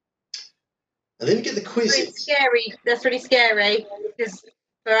 And then you get the quizzes. It's scary. That's really scary, because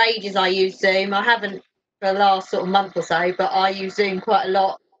for ages I used Zoom. I haven't for the last sort of month or so, but I use Zoom quite a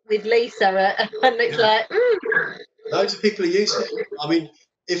lot with Lisa, and it's like, Loads of people are using it. I mean,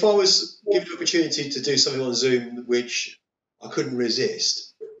 if I was given the opportunity to do something on Zoom which I couldn't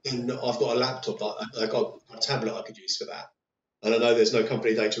resist, then I've got a laptop, I've got a tablet I could use for that. And I know there's no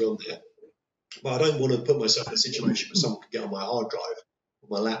company data on there. But I don't want to put myself in a situation where someone could get on my hard drive or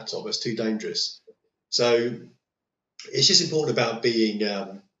my laptop. It's too dangerous. So it's just important about being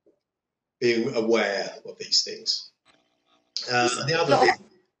aware of these things. The other thing,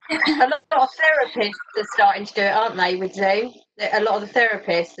 a lot of therapists are starting to do it, aren't they, with Zoom? A lot of the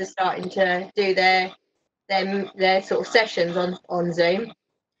therapists are starting to do their sort of sessions on Zoom.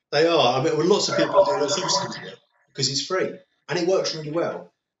 they are. I mean, well, lots of people do lots of things with it because it's free and it works really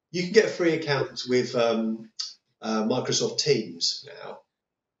well. You can get a free account with Microsoft Teams now,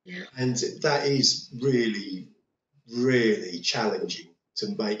 and that is really, really challenging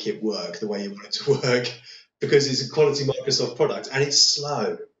to make it work the way you want it to work, because it's a quality Microsoft product and it's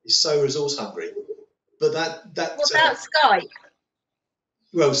slow. It's so resource hungry. But that what about Skype?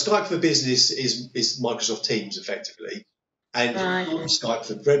 Well, Skype for Business is Microsoft Teams effectively, and Skype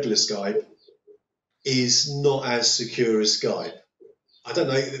for regular Skype is not as secure as Skype. I don't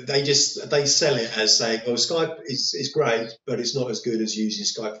know. They sell it as saying, "Well, Skype is great, but it's not as good as using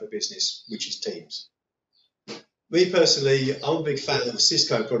Skype for Business, which is Teams." Me personally, I'm a big fan of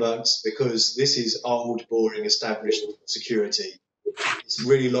Cisco products because this is old, boring, established security. It's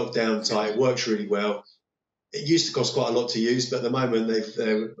really locked down tight. It works really well. It used to cost quite a lot to use, but at the moment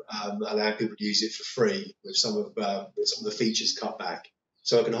they've allowed people to use it for free with some of the features cut back.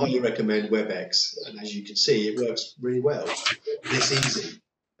 So I can highly recommend WebEx, and as you can see, it works really well. It's easy.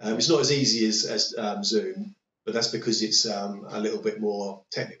 It's not as easy as Zoom, but that's because it's a little bit more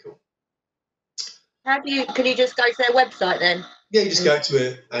technical. Can you just go to their website then? Yeah, you just go to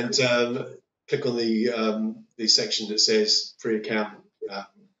it and click on the section that says free account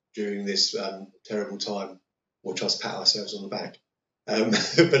during this terrible time. We'll just pat ourselves on the back.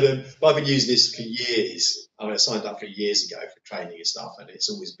 But I've been using this for years. I mean, I signed up for years ago for training and stuff, and it's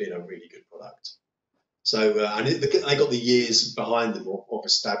always been a really good product. So, and they got the years behind them of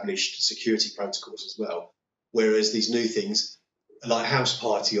established security protocols as well. Whereas these new things, like House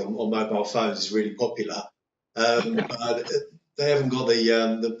Party on mobile phones, is really popular. But they haven't got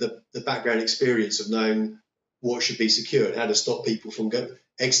the background experience of knowing what should be secure and how to stop people from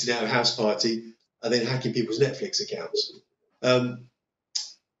exiting out of House Party and then hacking people's Netflix accounts.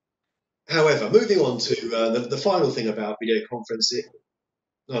 However, moving on to the final thing about video conferencing,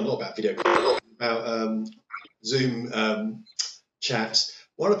 no, not about video conferencing, about Zoom chats.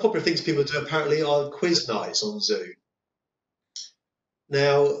 One of the popular things people do apparently are quiz nights on Zoom.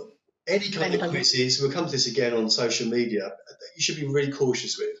 Now, any kind of quizzes, we'll come to this again on social media, you should be really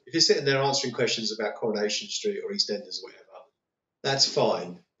cautious with. If you're sitting there answering questions about Coronation Street or EastEnders or whatever, that's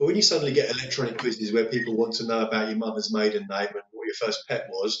fine. But when you suddenly get electronic quizzes where people want to know about your mother's maiden name and what your first pet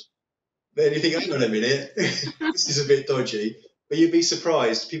was, then you think, hang on a minute, this is a bit dodgy. But you'd be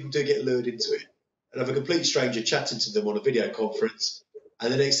surprised, people do get lured into it. And have a complete stranger chatting to them on a video conference,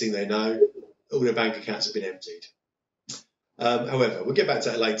 and the next thing they know, all their bank accounts have been emptied. However, we'll get back to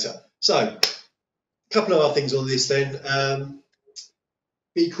that later. So, a couple of other things on this then.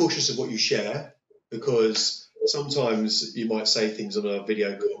 Be cautious of what you share, because sometimes you might say things on a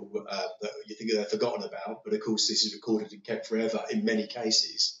video call that you think they're forgotten about, but of course this is recorded and kept forever in many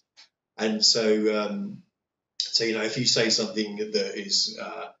cases. And so, you know, if you say something that is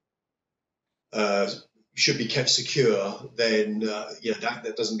should be kept secure, then you know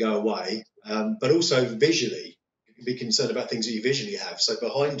that doesn't go away. But also visually, you can be concerned about things that you visually have. So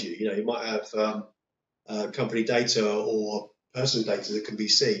behind you, you know, you might have company data or personal data that can be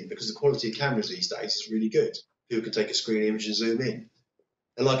seen, because the quality of cameras these days is really good. People can take a screen image and zoom in.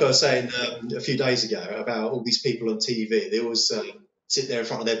 And like I was saying a few days ago about all these people on TV, they always sit there in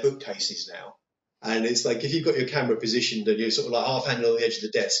front of their bookcases now. And it's like, if you've got your camera positioned and you're sort of like half-handed on the edge of the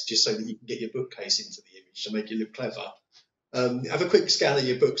desk just so that you can get your bookcase into the image to make you look clever, have a quick scan of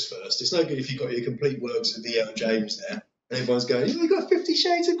your books first. It's no good if you've got your complete works of V.L. James there and everyone's going, you've got 50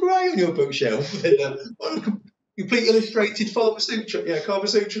 Shades of Grey on your bookshelf. Complete illustrated Kama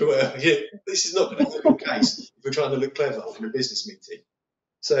Sutra, whatever. Yeah, this is not going to be the case if we're trying to look clever in a business meeting.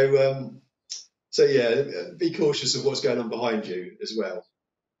 So, so yeah, be cautious of what's going on behind you as well.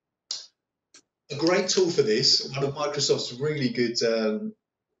 A great tool for this, one of Microsoft's really good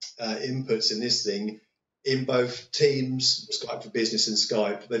inputs in this thing, in both Teams, Skype for Business and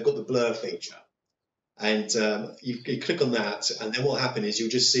Skype, they've got the blur feature. And you click on that, and then what will happen is you'll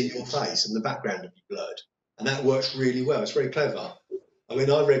just see your face and the background will be blurred. And that works really well. It's very clever. I mean,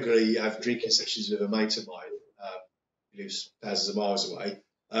 I regularly have drinking sessions with a mate of mine who lives thousands of miles away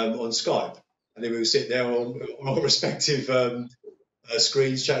on Skype. And then we'll sit there on our respective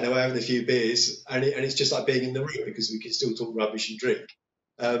screens chatting away, having a few beers. And it's just like being in the room because we can still talk rubbish and drink.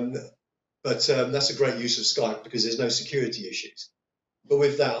 But that's a great use of Skype because there's no security issues. But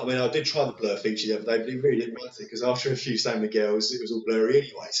with that, I mean, I did try the blur feature the other day, but it really didn't matter because after a few San Miguel's, it was all blurry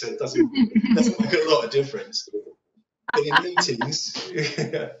anyway, so it doesn't make a lot of difference. But in meetings, if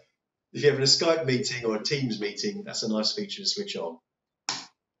you're having a Skype meeting or a Teams meeting, that's a nice feature to switch on.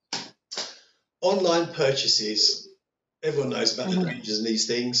 Online purchases, everyone knows about the dangers in these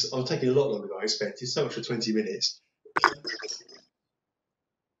things. I'm taking a lot longer than I expected, so much for 20 minutes.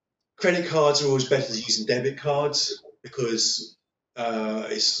 Credit cards are always better than using debit cards because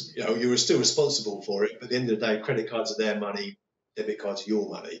it's, you know, you're still responsible for it, but at the end of the day, credit cards are their money, debit cards are your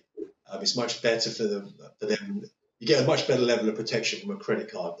money. It's much better for them. You get a much better level of protection from a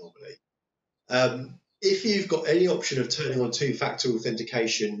credit card normally. If you've got any option of turning on two-factor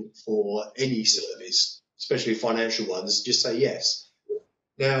authentication for any service, especially financial ones, just say yes.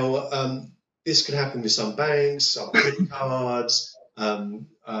 Now, this can happen with some banks, some credit cards, some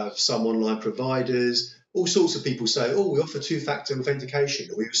online providers. All sorts of people say, oh, we offer two-factor authentication,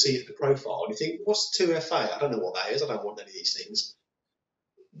 or you'll see it in the profile. And you think, what's 2FA? I don't know what that is. I don't want any of these things.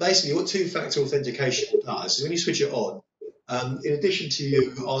 Basically, what two-factor authentication does is when you switch it on, in addition to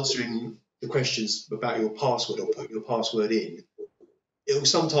you answering the questions about your password or putting your password in, it will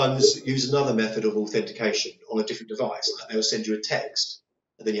sometimes use another method of authentication on a different device. Like they'll send you a text,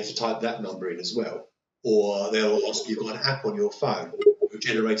 and then you have to type that number in as well. Or they'll ask you, you've got an app on your phone, will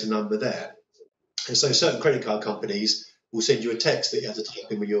generate a number there. And so certain credit card companies will send you a text that you have to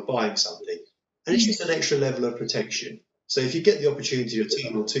type in when you're buying something. And it's just an extra level of protection. So if you get the opportunity to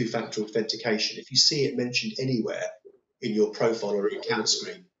turn on two-factor authentication, if you see it mentioned anywhere in your profile or your account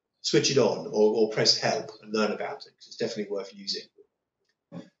screen, switch it on or press help and learn about it, because it's definitely worth using.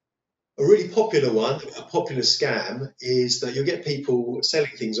 A really popular one, a popular scam, is that you'll get people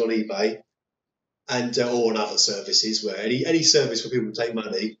selling things on eBay and or on other services, where any service where people take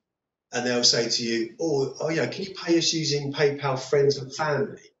money, and they'll say to you, oh yeah, can you pay us using PayPal Friends and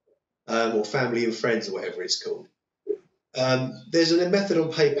Family, or Family and Friends, or whatever it's called. There's a method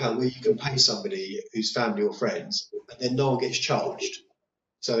on PayPal where you can pay somebody who's family or friends, and then no one gets charged.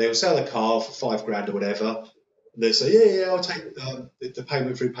 So they'll sell a car for $5,000 or whatever, and they'll say, yeah, I'll take the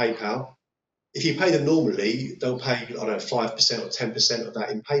payment through PayPal. If you pay them normally, they'll pay, I don't know, 5% or 10% of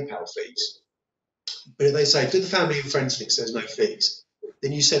that in PayPal fees. But if they say, do the family and friends thing, so there's no fees,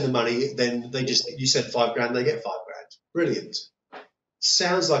 then you send the money, then you send $5,000, they get $5,000. Brilliant.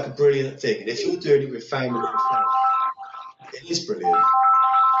 Sounds like a brilliant thing. And if you're doing it with family and friends, it is brilliant.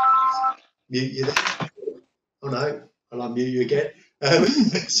 Mute you there. Oh no, I'll unmute you again.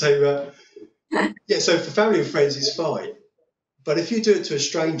 So for family and friends, it's fine. But if you do it to a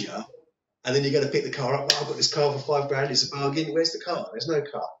stranger, and then you're going to pick the car up, I've got this car for $5,000, it's a bargain, where's the car? There's no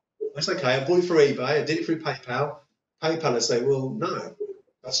car. That's okay, I bought it for eBay, I did it through PayPal. PayPal will say, well, no,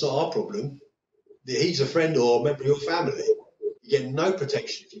 that's not our problem. He's a friend or a member of your family. You get no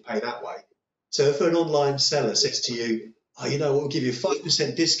protection if you pay that way. So if an online seller says to you, oh, you know what, we'll give you a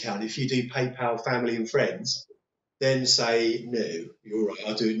 5% discount if you do PayPal Family and Friends, then say, no, you're right,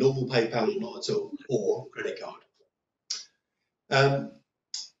 I'll do normal PayPal or not at all, or credit card.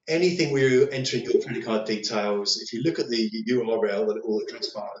 Anything where you're entering your credit card details, if you look at the URL or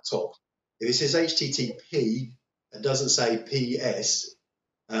address bar at the top, if it says HTTP and doesn't say PS,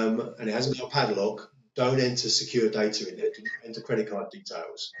 and it hasn't got a padlock, don't enter secure data in there. Enter credit card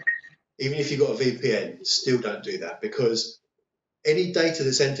details. Even if you've got a VPN, still don't do that, because any data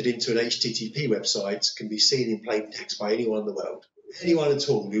that's entered into an HTTP website can be seen in plain text by anyone in the world, anyone at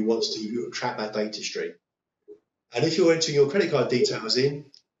all who wants to track that data stream. And if you're entering your credit card details in,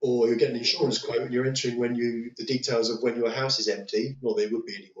 or you're getting an insurance quote and you're entering the details of when your house is empty, not that it would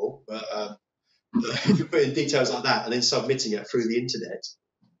be anymore, but if you're putting details like that and then submitting it through the internet,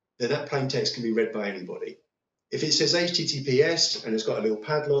 then that plain text can be read by anybody. If it says HTTPS and it's got a little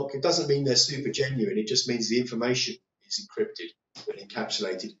padlock, it doesn't mean they're super genuine, it just means the information is encrypted and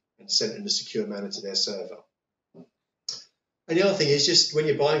encapsulated and sent in a secure manner to their server. And the other thing is, just when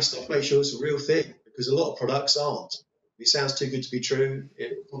you're buying stuff, make sure it's a real thing, because a lot of products aren't. If it sounds too good to be true,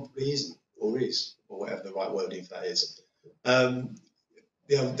 it probably isn't, or is, or whatever the right wording for that is.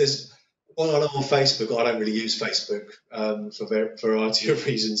 There's on Facebook. I don't really use Facebook for a variety of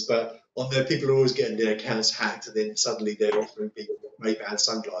reasons, but on there, people are always getting their accounts hacked, and then suddenly they're offering people Ray-Ban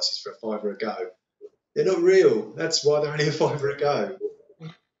sunglasses for £5 a go. They're not real. That's why they're only £5 a go.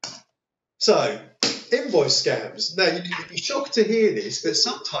 So, invoice scams. Now, you'd be shocked to hear this, but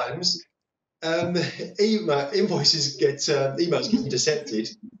sometimes emails get intercepted,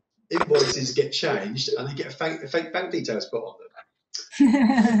 invoices get changed, and they get fake bank details put on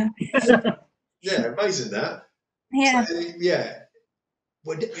them. Yeah, amazing that. Yeah. So, yeah.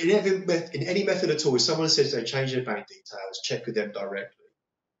 In any method at all, if someone says they change their bank details, check with them directly.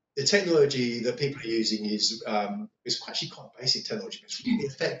 The technology that people are using is actually quite basic technology, but it's really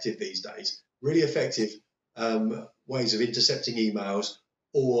effective these days. Really effective ways of intercepting emails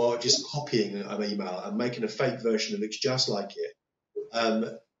or just copying an email and making a fake version that looks just like it.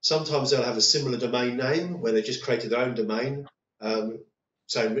 Sometimes they'll have a similar domain name where they just created their own domain.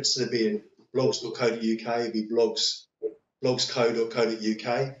 So instead of being blogs.co.uk, it'll be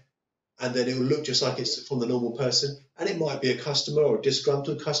blogsco.co.uk. And then it will look just like it's from the normal person. And it might be a customer or a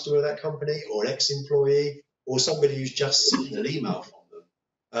disgruntled customer of that company or an ex-employee or somebody who's just seen an email from them.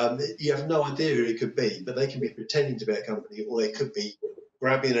 You have no idea who it could be, but they can be pretending to be a company, or they could be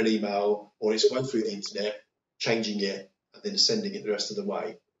grabbing an email or its way through the internet, changing it, and then sending it the rest of the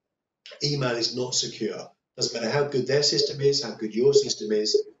way. Email is not secure. Doesn't matter how good their system is, how good your system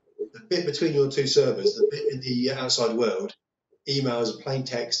is. The bit between your two servers, the bit in the outside world, email is plain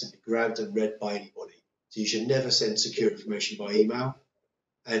text and be grabbed and read by anybody. So you should never send secure information by email.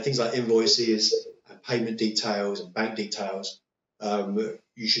 And things like invoices and payment details and bank details,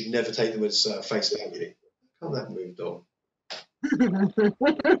 you should never take them as face value. How that moved on?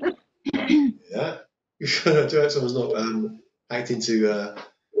 Yeah, you should do it. Someone's not hacked into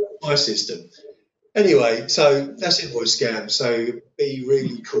my system. Anyway, so that's invoice scam. So be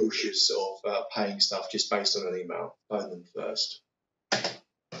really cautious of paying stuff just based on an email. Phone them first.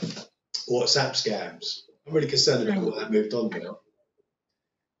 WhatsApp scams. I'm really concerned about what that moved on now.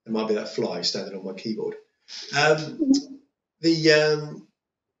 There might be that fly standing on my keyboard. The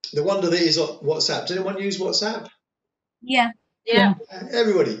wonder that is WhatsApp. Does anyone use WhatsApp? Yeah.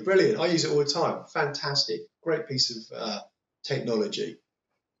 Everybody, brilliant. I use it all the time. Fantastic. Great piece of technology.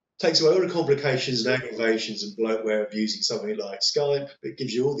 Takes away all the complications and aggravations and bloatware of using something like Skype. It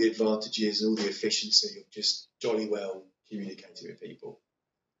gives you all the advantages and all the efficiency of just jolly well communicating with people.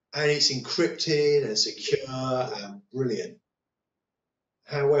 And it's encrypted and secure and brilliant.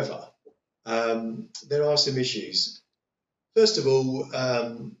 However, there are some issues. First of all,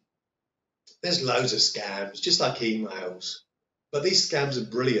 there's loads of scams, just like emails. But these scams are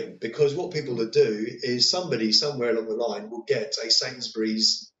brilliant because what people will do is somebody somewhere along the line will get a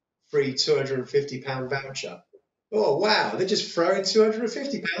Sainsbury's free £250 voucher. Oh, wow, they're just throwing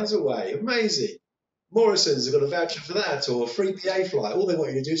 £250 away. Amazing. Morrison's have got a voucher for that, or a free PA flight. All they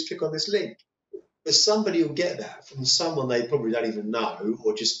want you to do is click on this link. But somebody will get that from someone they probably don't even know,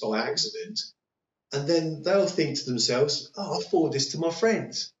 or just by accident. And then they'll think to themselves, oh, I'll forward this to my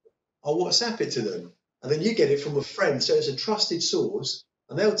friends. I'll WhatsApp it to them. And then you get it from a friend. So it's a trusted source.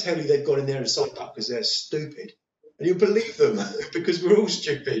 And they'll tell you they've got in there and signed up because they're stupid. And you'll believe them because we're all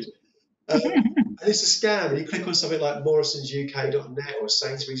stupid. And it's a scam. And you click on something like morrisonsuk.net or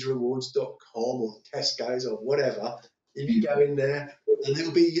sainsburysrewards.com or Tesco's or whatever. And you go in there and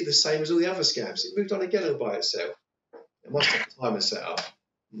it'll be the same as all the other scams. It moved on again all by itself. It must have a timer set up.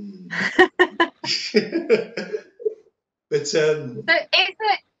 But so is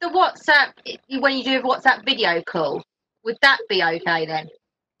it the WhatsApp, when you do a WhatsApp video call, would that be okay then?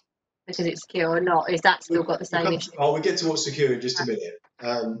 Because it's secure or not? Is that still got the same issue? We'll get to what's secure in just a minute.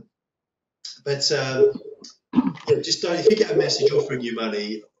 Yeah, just don't. If you get a message offering you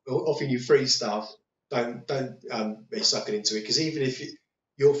money, or offering you free stuff, don't be sucking into it. Because even if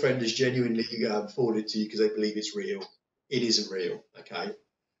your friend has genuinely forwarded to you because they believe it's real, it isn't real. Okay.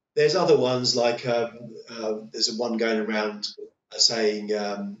 There's other ones like there's one going around saying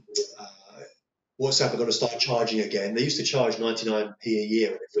WhatsApp are going to start charging again. They used to charge 99p a year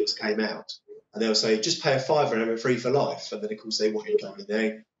when it first came out, and they'll say just pay a £5 and have it free for life. And then of course they want you to go in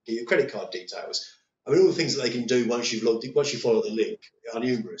there and get your credit card details. I mean, all the things that they can do once you follow the link are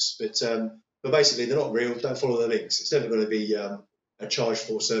numerous. But basically they're not real. Don't follow the links. It's never going to be a charged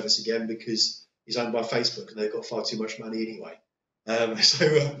for service again because it's owned by Facebook and they've got far too much money anyway. So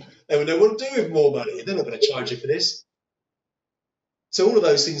they would know what to do with more money. They're not going to charge you for this. So all of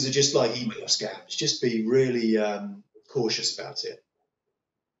those things are just like email scams. Just be really cautious about it.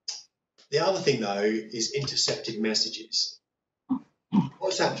 The other thing, though, is intercepted messages.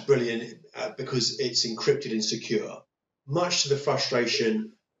 WhatsApp's brilliant because it's encrypted and secure, much to the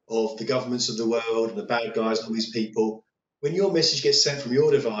frustration of the governments of the world and the bad guys and all these people. When your message gets sent from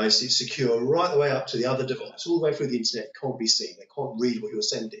your device, it's secure right the way up to the other device, all the way through the internet. It can't be seen. They can't read what you're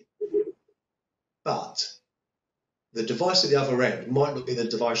sending. But the device at the other end might not be the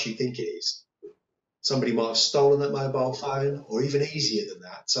device you think it is. Somebody might have stolen that mobile phone, or even easier than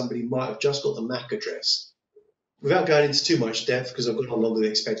that, somebody might have just got the MAC address. Without going into too much depth, because I've gone on longer than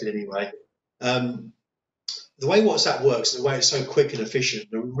expected anyway, the way WhatsApp works, the way it's so quick and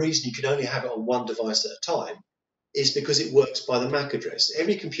efficient, the reason you can only have it on one device at a time is because it works by the MAC address.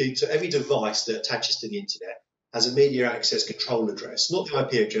 Every computer, every device that attaches to the internet has a media access control address, not the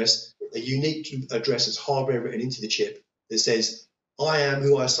IP address, a unique address that's hardware written into the chip that says, I am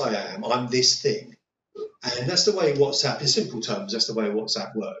who I say I am, I'm this thing. And that's the way WhatsApp, in simple terms, that's the way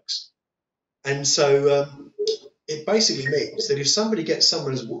WhatsApp works. And so it basically means that if somebody gets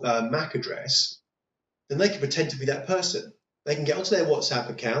someone's MAC address, then they can pretend to be that person. They can get onto their WhatsApp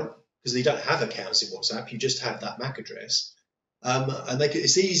account, because they don't have accounts in WhatsApp, you just have that MAC address. And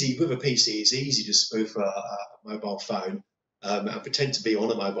it's easy, with a PC, it's easy to spoof a mobile phone and pretend to be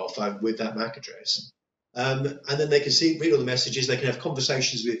on a mobile phone with that MAC address. And then they can read all the messages, they can have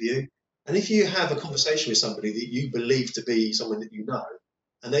conversations with you. And if you have a conversation with somebody that you believe to be someone that you know,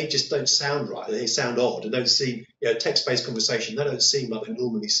 and they just don't sound right, they sound odd, and don't seem, text-based conversation, they don't seem like they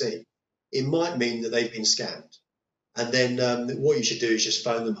normally seem, it might mean that they've been scammed. And then what you should do is just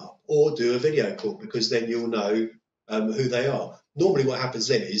phone them up or do a video call, because then you'll know who they are. Normally what happens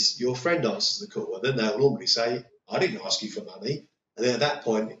then is your friend answers the call, and then they'll normally say, I didn't ask you for money. And then at that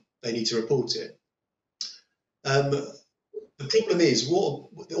point, they need to report it. The problem is, or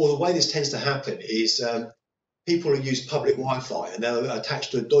the way this tends to happen is people who use public Wi-Fi, and they're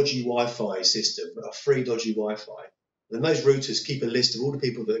attached to a dodgy Wi-Fi system, a free dodgy Wi-Fi. And those routers keep a list of all the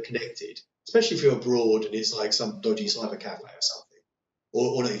people that are connected, especially if you're abroad and it's like some dodgy cyber cafe or something,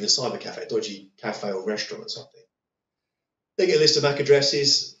 or not even a cyber cafe, a dodgy cafe or restaurant or something. They get a list of MAC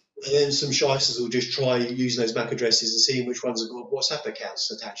addresses, and then some shysters will just try using those MAC addresses and seeing which ones have got WhatsApp accounts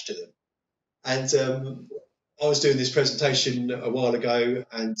attached to them. And I was doing this presentation a while ago,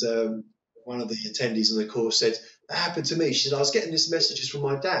 and one of the attendees on the course said, that happened to me. She said, I was getting these messages from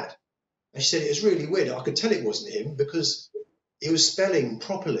my dad. And she said, it was really weird. I could tell it wasn't him because he was spelling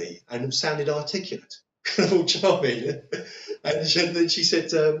properly and sounded articulate. All charming. And then she said,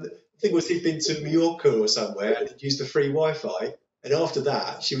 the thing was, he'd been to Mallorca or somewhere and he'd used the free Wi-Fi. And after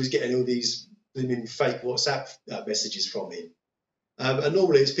that, she was getting all these fake WhatsApp messages from him. And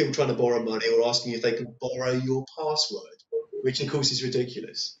normally it's people trying to borrow money or asking if they can borrow your password, which of course is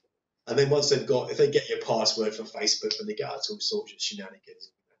ridiculous. And then once if they get your password for Facebook, then they get out to all sorts of shenanigans.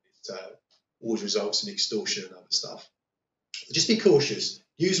 It always results in extortion and other stuff. So just be cautious.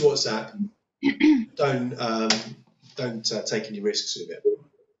 Use WhatsApp. Don't take any risks with it.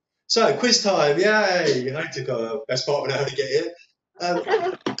 So quiz time! Yay! I took a best part of an hour to get here.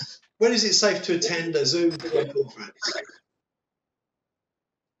 When is it safe to attend a Zoom video conference?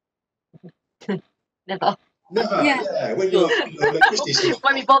 Never. Never. Yeah. When you're electricity.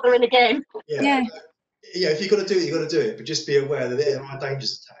 Won't be bothering again. Yeah. If you've got to do it, you've got to do it. But just be aware that there are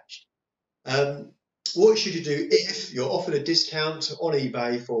dangers attached. What should you do if you're offered a discount on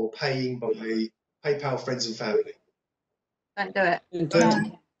eBay for paying by PayPal friends and family? Don't do it. Don't do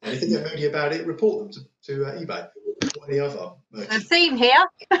it. Anything they're moody about it, report them to eBay or any other merchant. A theme here.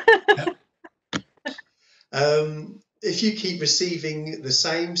 If you keep receiving the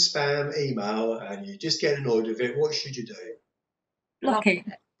same spam email and you just get annoyed with it, what should you do? Block it.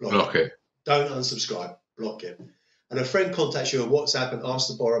 Block it. Don't unsubscribe. Block it. And a friend contacts you on WhatsApp and asks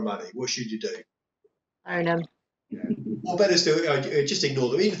to borrow money. What should you do? Own them. Or better still, just ignore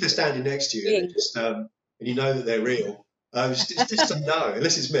them, even if they're standing next to you. And, and you know that they're real. Just no,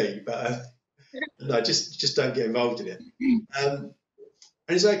 unless it's me. But no, just don't get involved in it. And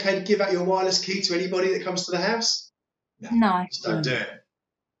is it okay to give out your wireless key to anybody that comes to the house? No. Just don't do it.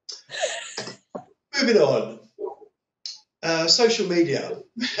 Moving on. Social media,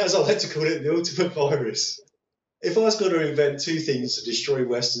 as I like to call it, the ultimate virus. If I was going to invent two things to destroy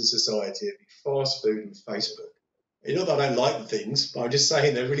Western society, it'd be fast food and Facebook. Not that I don't like the things, but I'm just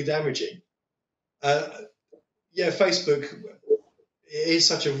saying they're really damaging. Facebook is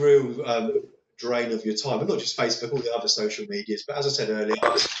such a real drain of your time, and not just Facebook, all the other social medias. But as I said earlier,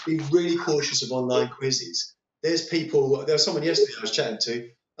 be really cautious of online quizzes. There was someone yesterday I was chatting to,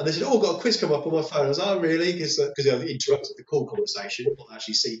 and they said, "Oh, I've got a quiz come up on my phone." I was like, "Oh, really?" Because I interrupted the call conversation, not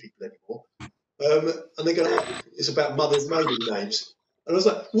actually see people anymore. And they go, "It's about mothers' maiden names." And I was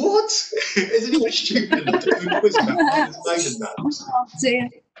like, what? Isn't it stupid to do a quiz about maiden names?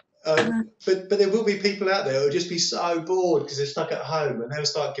 But there will be people out there who will just be so bored because they're stuck at home, and they'll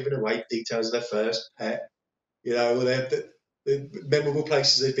start giving away details of their first pet, you know, or the memorable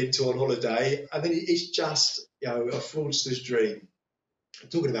places they've been to on holiday. I mean, it's just, you know, a fraudster's dream. I'm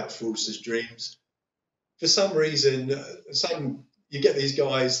talking about fraudster's dreams. For some reason, you get these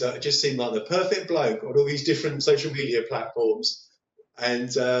guys that just seem like the perfect bloke on all these different social media platforms. And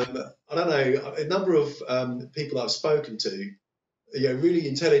I don't know, a number of people I've spoken to, you know, really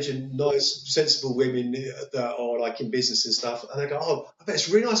intelligent, nice, sensible women that are like in business and stuff, and they go, "Oh, I bet it's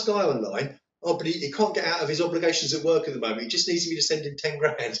a really nice guy online. Oh, but he can't get out of his obligations at work at the moment. He just needs me to send him 10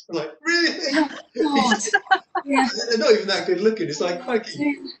 grand." I'm like, really? Oh, yeah. They're not even that good looking. It's like,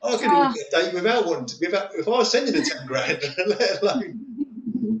 crikey, I could even get a date without one. If I was sending her 10 grand, let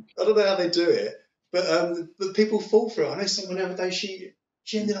alone, I don't know how they do it, but people fall for it. I know someone the other day, she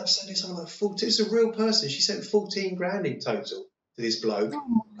ended up sending something like 40. It's a real person. She sent 14 grand in total to this bloke.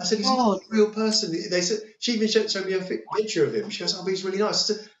 I said, he's not a real person. They said, she even showed me a picture of him. She goes, "Oh, he's really nice."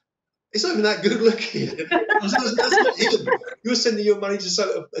 I said, "It's not even that good looking." That's not him. You're sending your money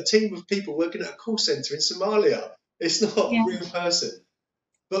to a team of people working at a call centre in Somalia. It's not a real person.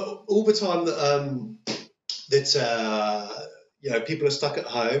 But all the time that you know, people are stuck at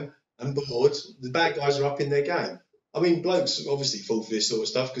home and bored, the bad guys are up in their game. I mean, blokes obviously fall for this sort of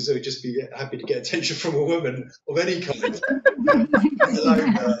stuff because they would just be happy to get attention from a woman of any kind, let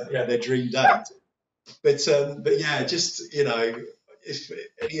alone their dream date. But yeah, just, you know, if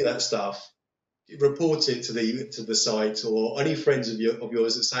any of that stuff, report it to the site, or any friends of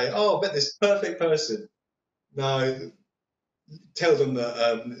yours that say, "Oh, I bet this perfect person." No, tell them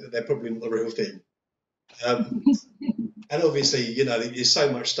that they're probably not the real thing. And obviously, you know, there's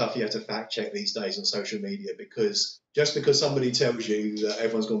so much stuff you have to fact check these days on social media, because just because somebody tells you that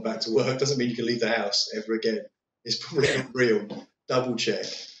everyone's gone back to work doesn't mean you can leave the house ever again. It's probably not real. Double check.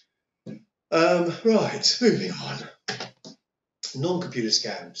 Right, moving on. Non-computer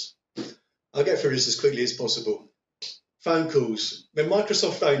scams. I'll get through this as quickly as possible. Phone calls. When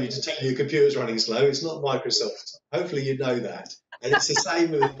Microsoft phone you to tell you your computer's running slow, it's not Microsoft. Hopefully you know that. And it's the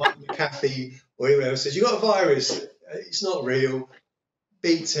same with McAfee or whoever else says, "You got a virus." It's not real.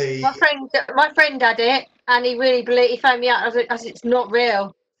 BT. My friend had it, and he really believed. He phoned me out. I said, "It's not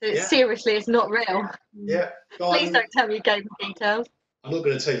real. Seriously, it's not real." Yeah. Please don't tell me you gave me details. I'm not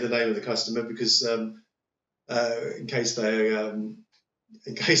going to tell you the name of the customer because in case they end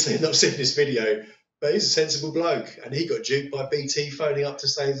up seeing this video. But he's a sensible bloke, and he got duped by BT phoning up to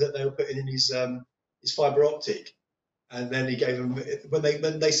say that they were putting in his fibre optic, and then he gave them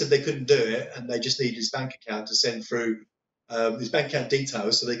when they said they couldn't do it, and they just needed his bank account to send through his bank account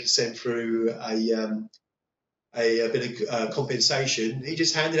details so they could send through a bit of compensation. He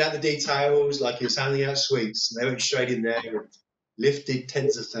just handed out the details like he was handing out sweets, and they went straight in there and lifted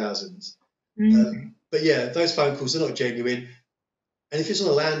tens of thousands. But yeah, those phone calls are not genuine. And if it's on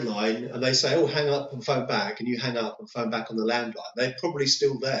a landline and they say, "Oh, hang up and phone back," and you hang up and phone back on the landline, they're probably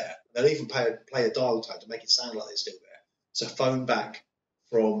still there. They'll even play a dial tone to make it sound like they're still there. So phone back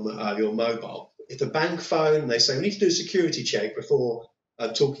from your mobile. If the bank phone, they say, "We need to do a security check before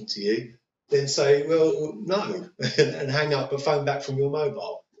talking to you," then say, "Well, no," and hang up and phone back from your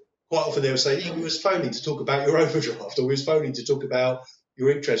mobile. Quite often they'll say, "Yeah, we was phoning to talk about your overdraft," or "We was phoning to talk about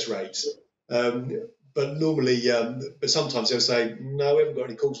your interest rates." But normally, but sometimes they'll say, "No, we haven't got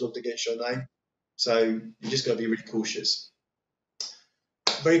any calls logged against your name." So you just got to be really cautious.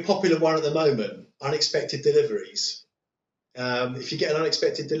 Very popular one at the moment, unexpected deliveries. If you get an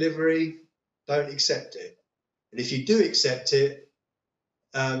unexpected delivery, don't accept it. And if you do accept it,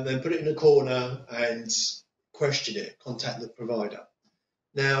 then put it in a corner and question it. Contact the provider.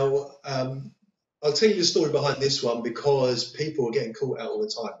 Now, I'll tell you the story behind this one because people are getting caught out all the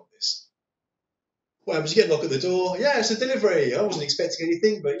time on this. What happens? You get a knock at the door. "Yeah, it's a delivery. I wasn't expecting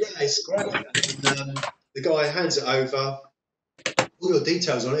anything, but yeah, it's great." And the guy hands it over. All your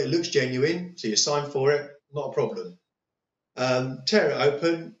details on it. It looks genuine, so you sign for it. Not a problem. Tear it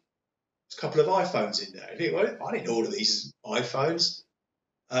open. There's a couple of iPhones in there. You think, "Well, I didn't order these iPhones."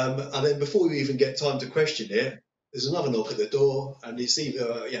 And then before you even get time to question it, there's another knock at the door, and it's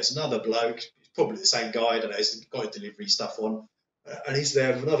either it's another bloke. It's probably the same guy. I don't know. He's got delivery stuff on. And he's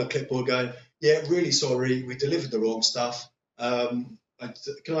there with another clipboard going, "Yeah, really sorry, we delivered the wrong stuff. Can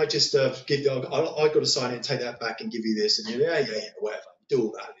I just give you? I've got to sign it and take that back and give you this." And you're like, yeah, whatever. Do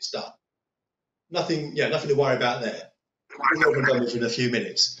all that, and it's done. Nothing to worry about there. We're done within a few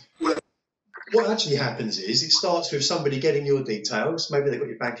minutes. What actually happens is it starts with somebody getting your details. Maybe they've got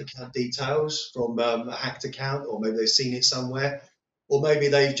your bank account details from a hacked account, or maybe they've seen it somewhere. or maybe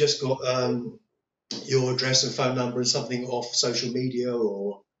they've just got your address and phone number and something off social media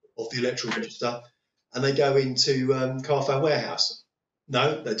or off the electoral register, and they go into Carphone Warehouse.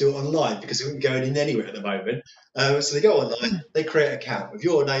 No, they do it online because it wouldn't go in anywhere at the moment. So they go online, they create an account with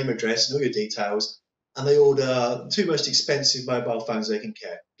your name, address, and all your details, and they order 2 most expensive mobile phones they can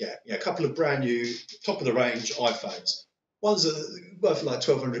get. A couple of brand new, top of the range iPhones. Ones that are worth like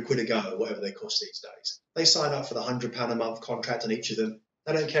 1,200 quid a go, or whatever they cost these days. They sign up for the £100 a month contract on each of them.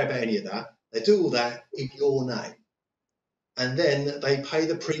 They don't care about any of that. They do all that in your name. And then they pay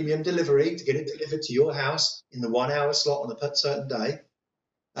the premium delivery to get it delivered to your house in the 1 hour slot on a certain day.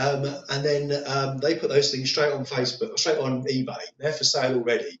 And then they put those things straight on Facebook, straight on eBay. They're for sale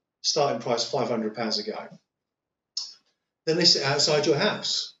already. Starting price £500 a go. Then they sit outside your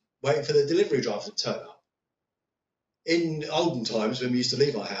house, waiting for the delivery driver to turn up. In olden times, when we used to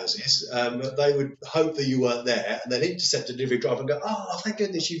leave our houses, they would hope that you weren't there, and then intercept the delivery driver and go, "Oh, thank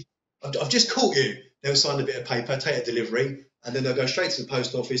goodness I've just caught you." They'll sign a bit of paper, take a delivery, and then they'll go straight to the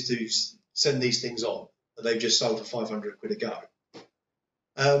post office to send these things on that they've just sold for 500 quid a go.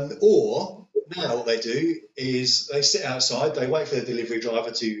 Or now what they do is they sit outside, they wait for the delivery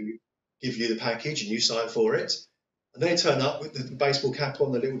driver to give you the package and you sign for it, and they turn up with the baseball cap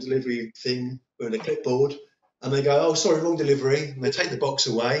on, the little delivery thing with a clipboard, and they go, "Oh, sorry, wrong delivery," and they take the box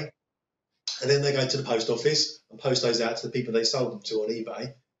away, and then they go to the post office and post those out to the people they sold them to on eBay,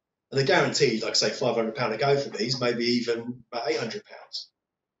 and they're guaranteed, like say, £500 a go for these, maybe even about £800.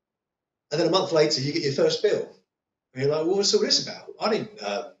 And then a month later, you get your first bill. And you're like, "Well, what's all this about? I didn't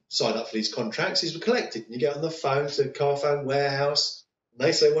sign up for these contracts. These were collected." And you get on the phone to Carphone Warehouse, and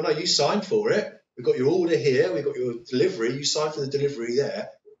they say, "Well, no, you signed for it. We've got your order here. We've got your delivery. You signed for the delivery there."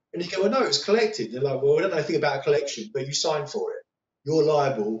 And you go, "Well, no, it was collected." And they're like, "Well, we don't know anything about a collection, but you signed for it. You're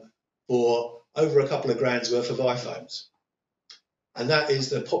liable for over a couple of grand's worth of iPhones." And that is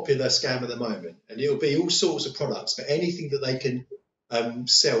the popular scam at the moment. And it'll be all sorts of products, but anything that they can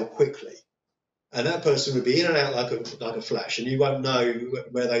sell quickly. And that person would be in and out like a flash, and you won't know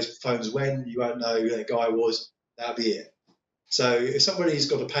where those phones went. You won't know who that guy was. That'll be it. So if somebody's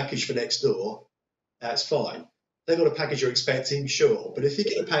got a package for next door, that's fine. They've got a package you're expecting, sure. But if you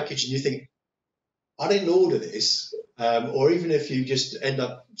get a package and you think, "I didn't order this," or even if you just end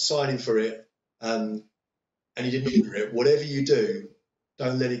up signing for it and you didn't order it, whatever you do,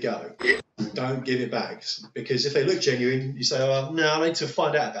 don't let it go. Don't give it back. Because if they look genuine, you say, "Oh, no, I need to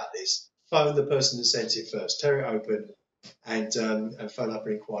find out about this." Phone the person that sent it first, tear it open, and phone up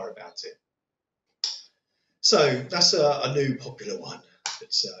and inquire about it. So that's a new popular one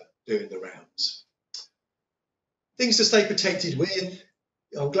that's doing the rounds. Things to stay protected with.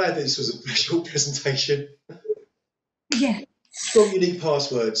 I'm glad that this was a short presentation. Yeah. Strong, unique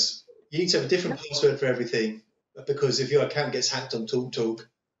passwords. You need to have a different password for everything, because if your account gets hacked on TalkTalk,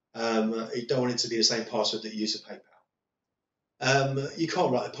 you don't want it to be the same password that you use for PayPal. You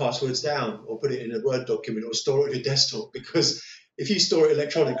can't write the passwords down or put it in a Word document or store it on your desktop, because if you store it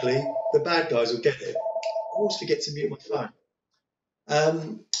electronically, the bad guys will get it. I always forget to mute my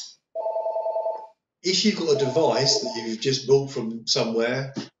phone. If you've got a device that you've just bought from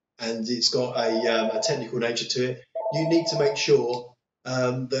somewhere and it's got a technical nature to it, you need to make sure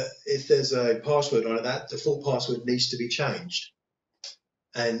that if there's a password on it, that default password needs to be changed.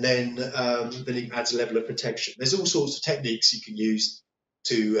 And then it adds a level of protection. There's all sorts of techniques you can use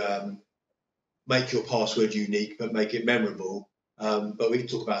to make your password unique but make it memorable. But we can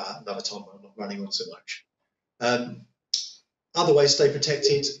talk about that another time. I'm not running on so much. Other ways to stay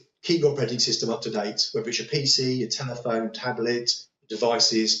protected: keep your operating system up to date, whether it's your PC, your telephone, tablet,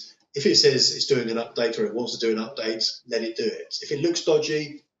 devices. If it says it's doing an update or it wants to do an update, let it do it. If it looks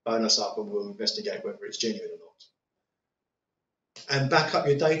dodgy, phone us up and we'll investigate whether it's genuine or not. And back up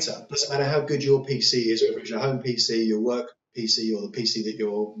your data. Doesn't matter how good your PC is, whether it's your home PC, your work PC, or the PC that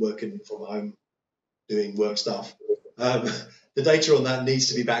you're working from home doing work stuff. The data on that needs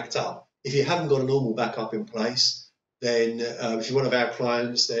to be backed up. If you haven't got a normal backup in place, then if you're one of our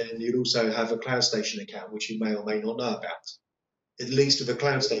clients, then you'd also have a CloudStation account, which you may or may not know about. At least with a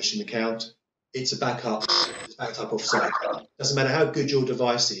CloudStation account, it's a backup. It's backed up off-site. Doesn't matter how good your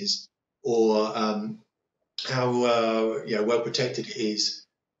device is or how well protected it is.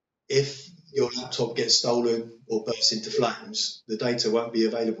 If your laptop gets stolen or bursts into flames, the data won't be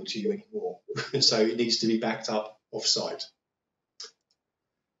available to you anymore. So it needs to be backed up off-site.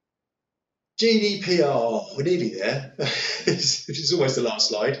 GDPR, we're nearly there. Which is almost the last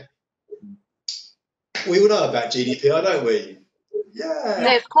slide. We all know about GDPR, don't we? Yeah.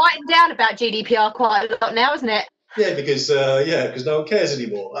 There's quieting down about GDPR quite a lot now, isn't it? Yeah, because no one cares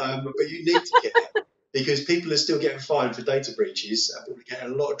anymore. But you need to care. because people are still getting fined for data breaches and people are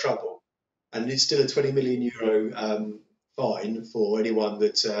getting a lot of trouble. And it's still a €20 million fine for anyone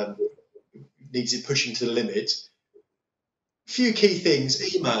that needs it pushing to the limit. Few key things: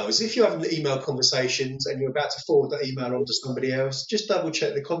 emails. If you're having email conversations and you're about to forward that email on to somebody else, just double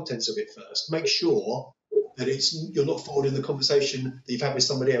check the contents of it first. Make sure that you're not forwarding the conversation that you've had with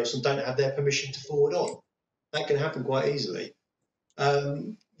somebody else and don't have their permission to forward on. That can happen quite easily.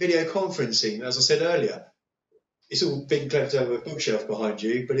 Video conferencing, as I said earlier, it's all big and clever to have a bookshelf behind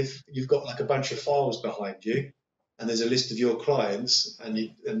you, but if you've got like a bunch of files behind you and there's a list of your clients and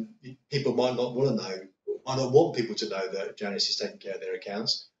people might not want to know, might not want people to know that Janice is taking care of their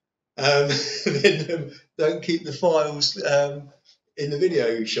accounts, then don't keep the files in the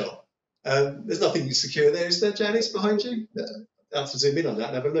video shot. There's nothing secure there, is there, Janice, behind you? I'll have to zoom in on that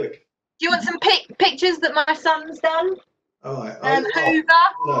and have a look. Do you want some pictures that my son's done? All right. Hoover.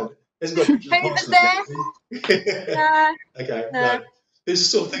 No. Hoover's there. Okay. No. It's the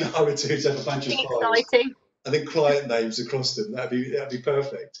sort of thing I would do, to have a bunch of files. Exciting. And then client names across them. That'd be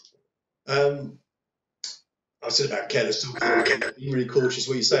perfect. I said about careless talking. Be really cautious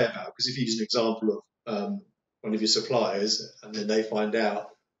what you say about, because if you use an example of one of your suppliers and then they find out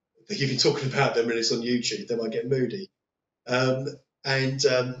that you've been talking about them and it's on YouTube, they might get moody.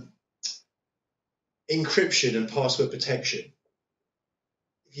 Encryption and password protection.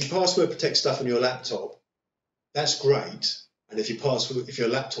 If you password protect stuff on your laptop, that's great. And if your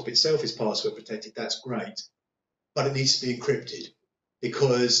laptop itself is password protected, that's great. But it needs to be encrypted,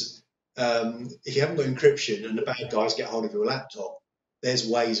 because if you haven't got encryption and the bad guys get hold of your laptop, there's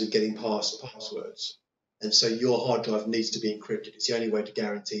ways of getting past passwords. And so your hard drive needs to be encrypted. It's the only way to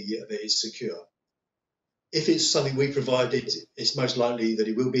guarantee that it's secure. If it's something we provided, it's most likely that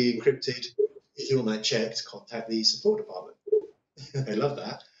it will be encrypted. If you want that checked, contact the support department. They love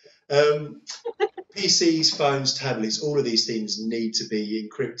that. PCs, phones, tablets, all of these things need to be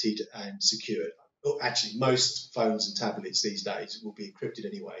encrypted and secured. Well, actually, most phones and tablets these days will be encrypted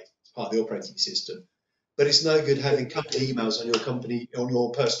anyway. It's part of the operating system. But it's no good having company emails on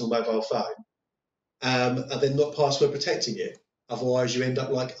your personal mobile phone and then not password protecting it. Otherwise, you end up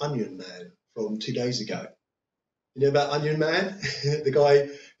like Onion Man from 2 days ago. You know about Onion Man? The guy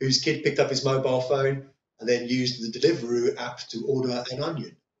whose kid picked up his mobile phone and then used the Deliveroo app to order an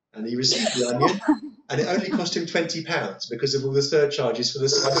onion. And he received the onion, and it only cost him £20 because of all the surcharges for the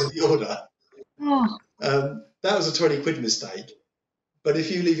size of the order. Oh. That was a 20 quid mistake. But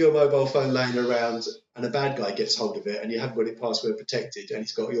if you leave your mobile phone laying around and a bad guy gets hold of it and you haven't got it password protected and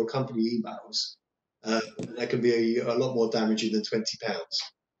it's got your company emails, that can be a lot more damaging than £20.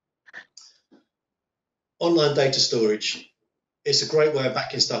 Online data storage. It's a great way of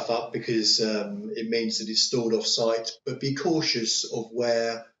backing stuff up because it means that it's stored off-site, but be cautious of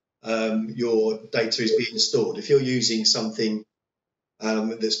where your data is being stored. If you're using something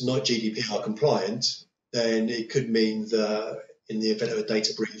that's not GDPR compliant, then it could mean that in the event of a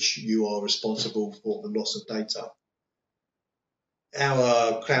data breach, you are responsible for the loss of data.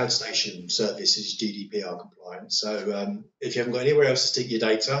 Our cloud station service is GDPR compliant, so if you haven't got anywhere else to stick your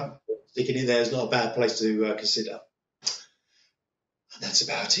data, sticking it there is not a bad place to consider. And that's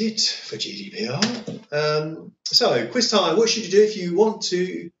about it for GDPR. So, quiz time. What should you do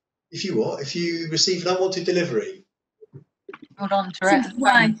if you receive an unwanted delivery? Hold on to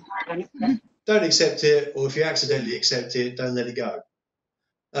it. Don't accept it, or if you accidentally accept it, don't let it go.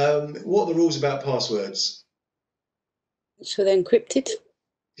 What are the rules about passwords? So they're encrypted?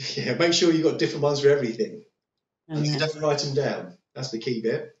 Yeah, make sure you've got different ones for everything. And Okay. you don't write them down. That's the key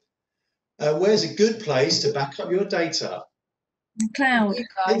bit. Where's a good place to back up your data? Cloud.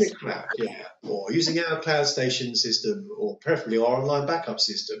 In the cloud, yeah. Or using our cloud station system, or preferably our online backup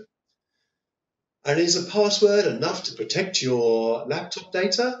system. And is a password enough to protect your laptop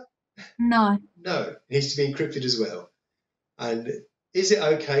data? No. No, it needs to be encrypted as well. And is it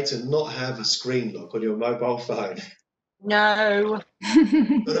okay to not have a screen lock on your mobile phone? No.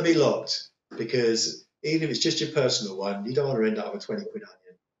 Got to be locked, because even if it's just your personal one, you don't want to end up with 20 quid onion.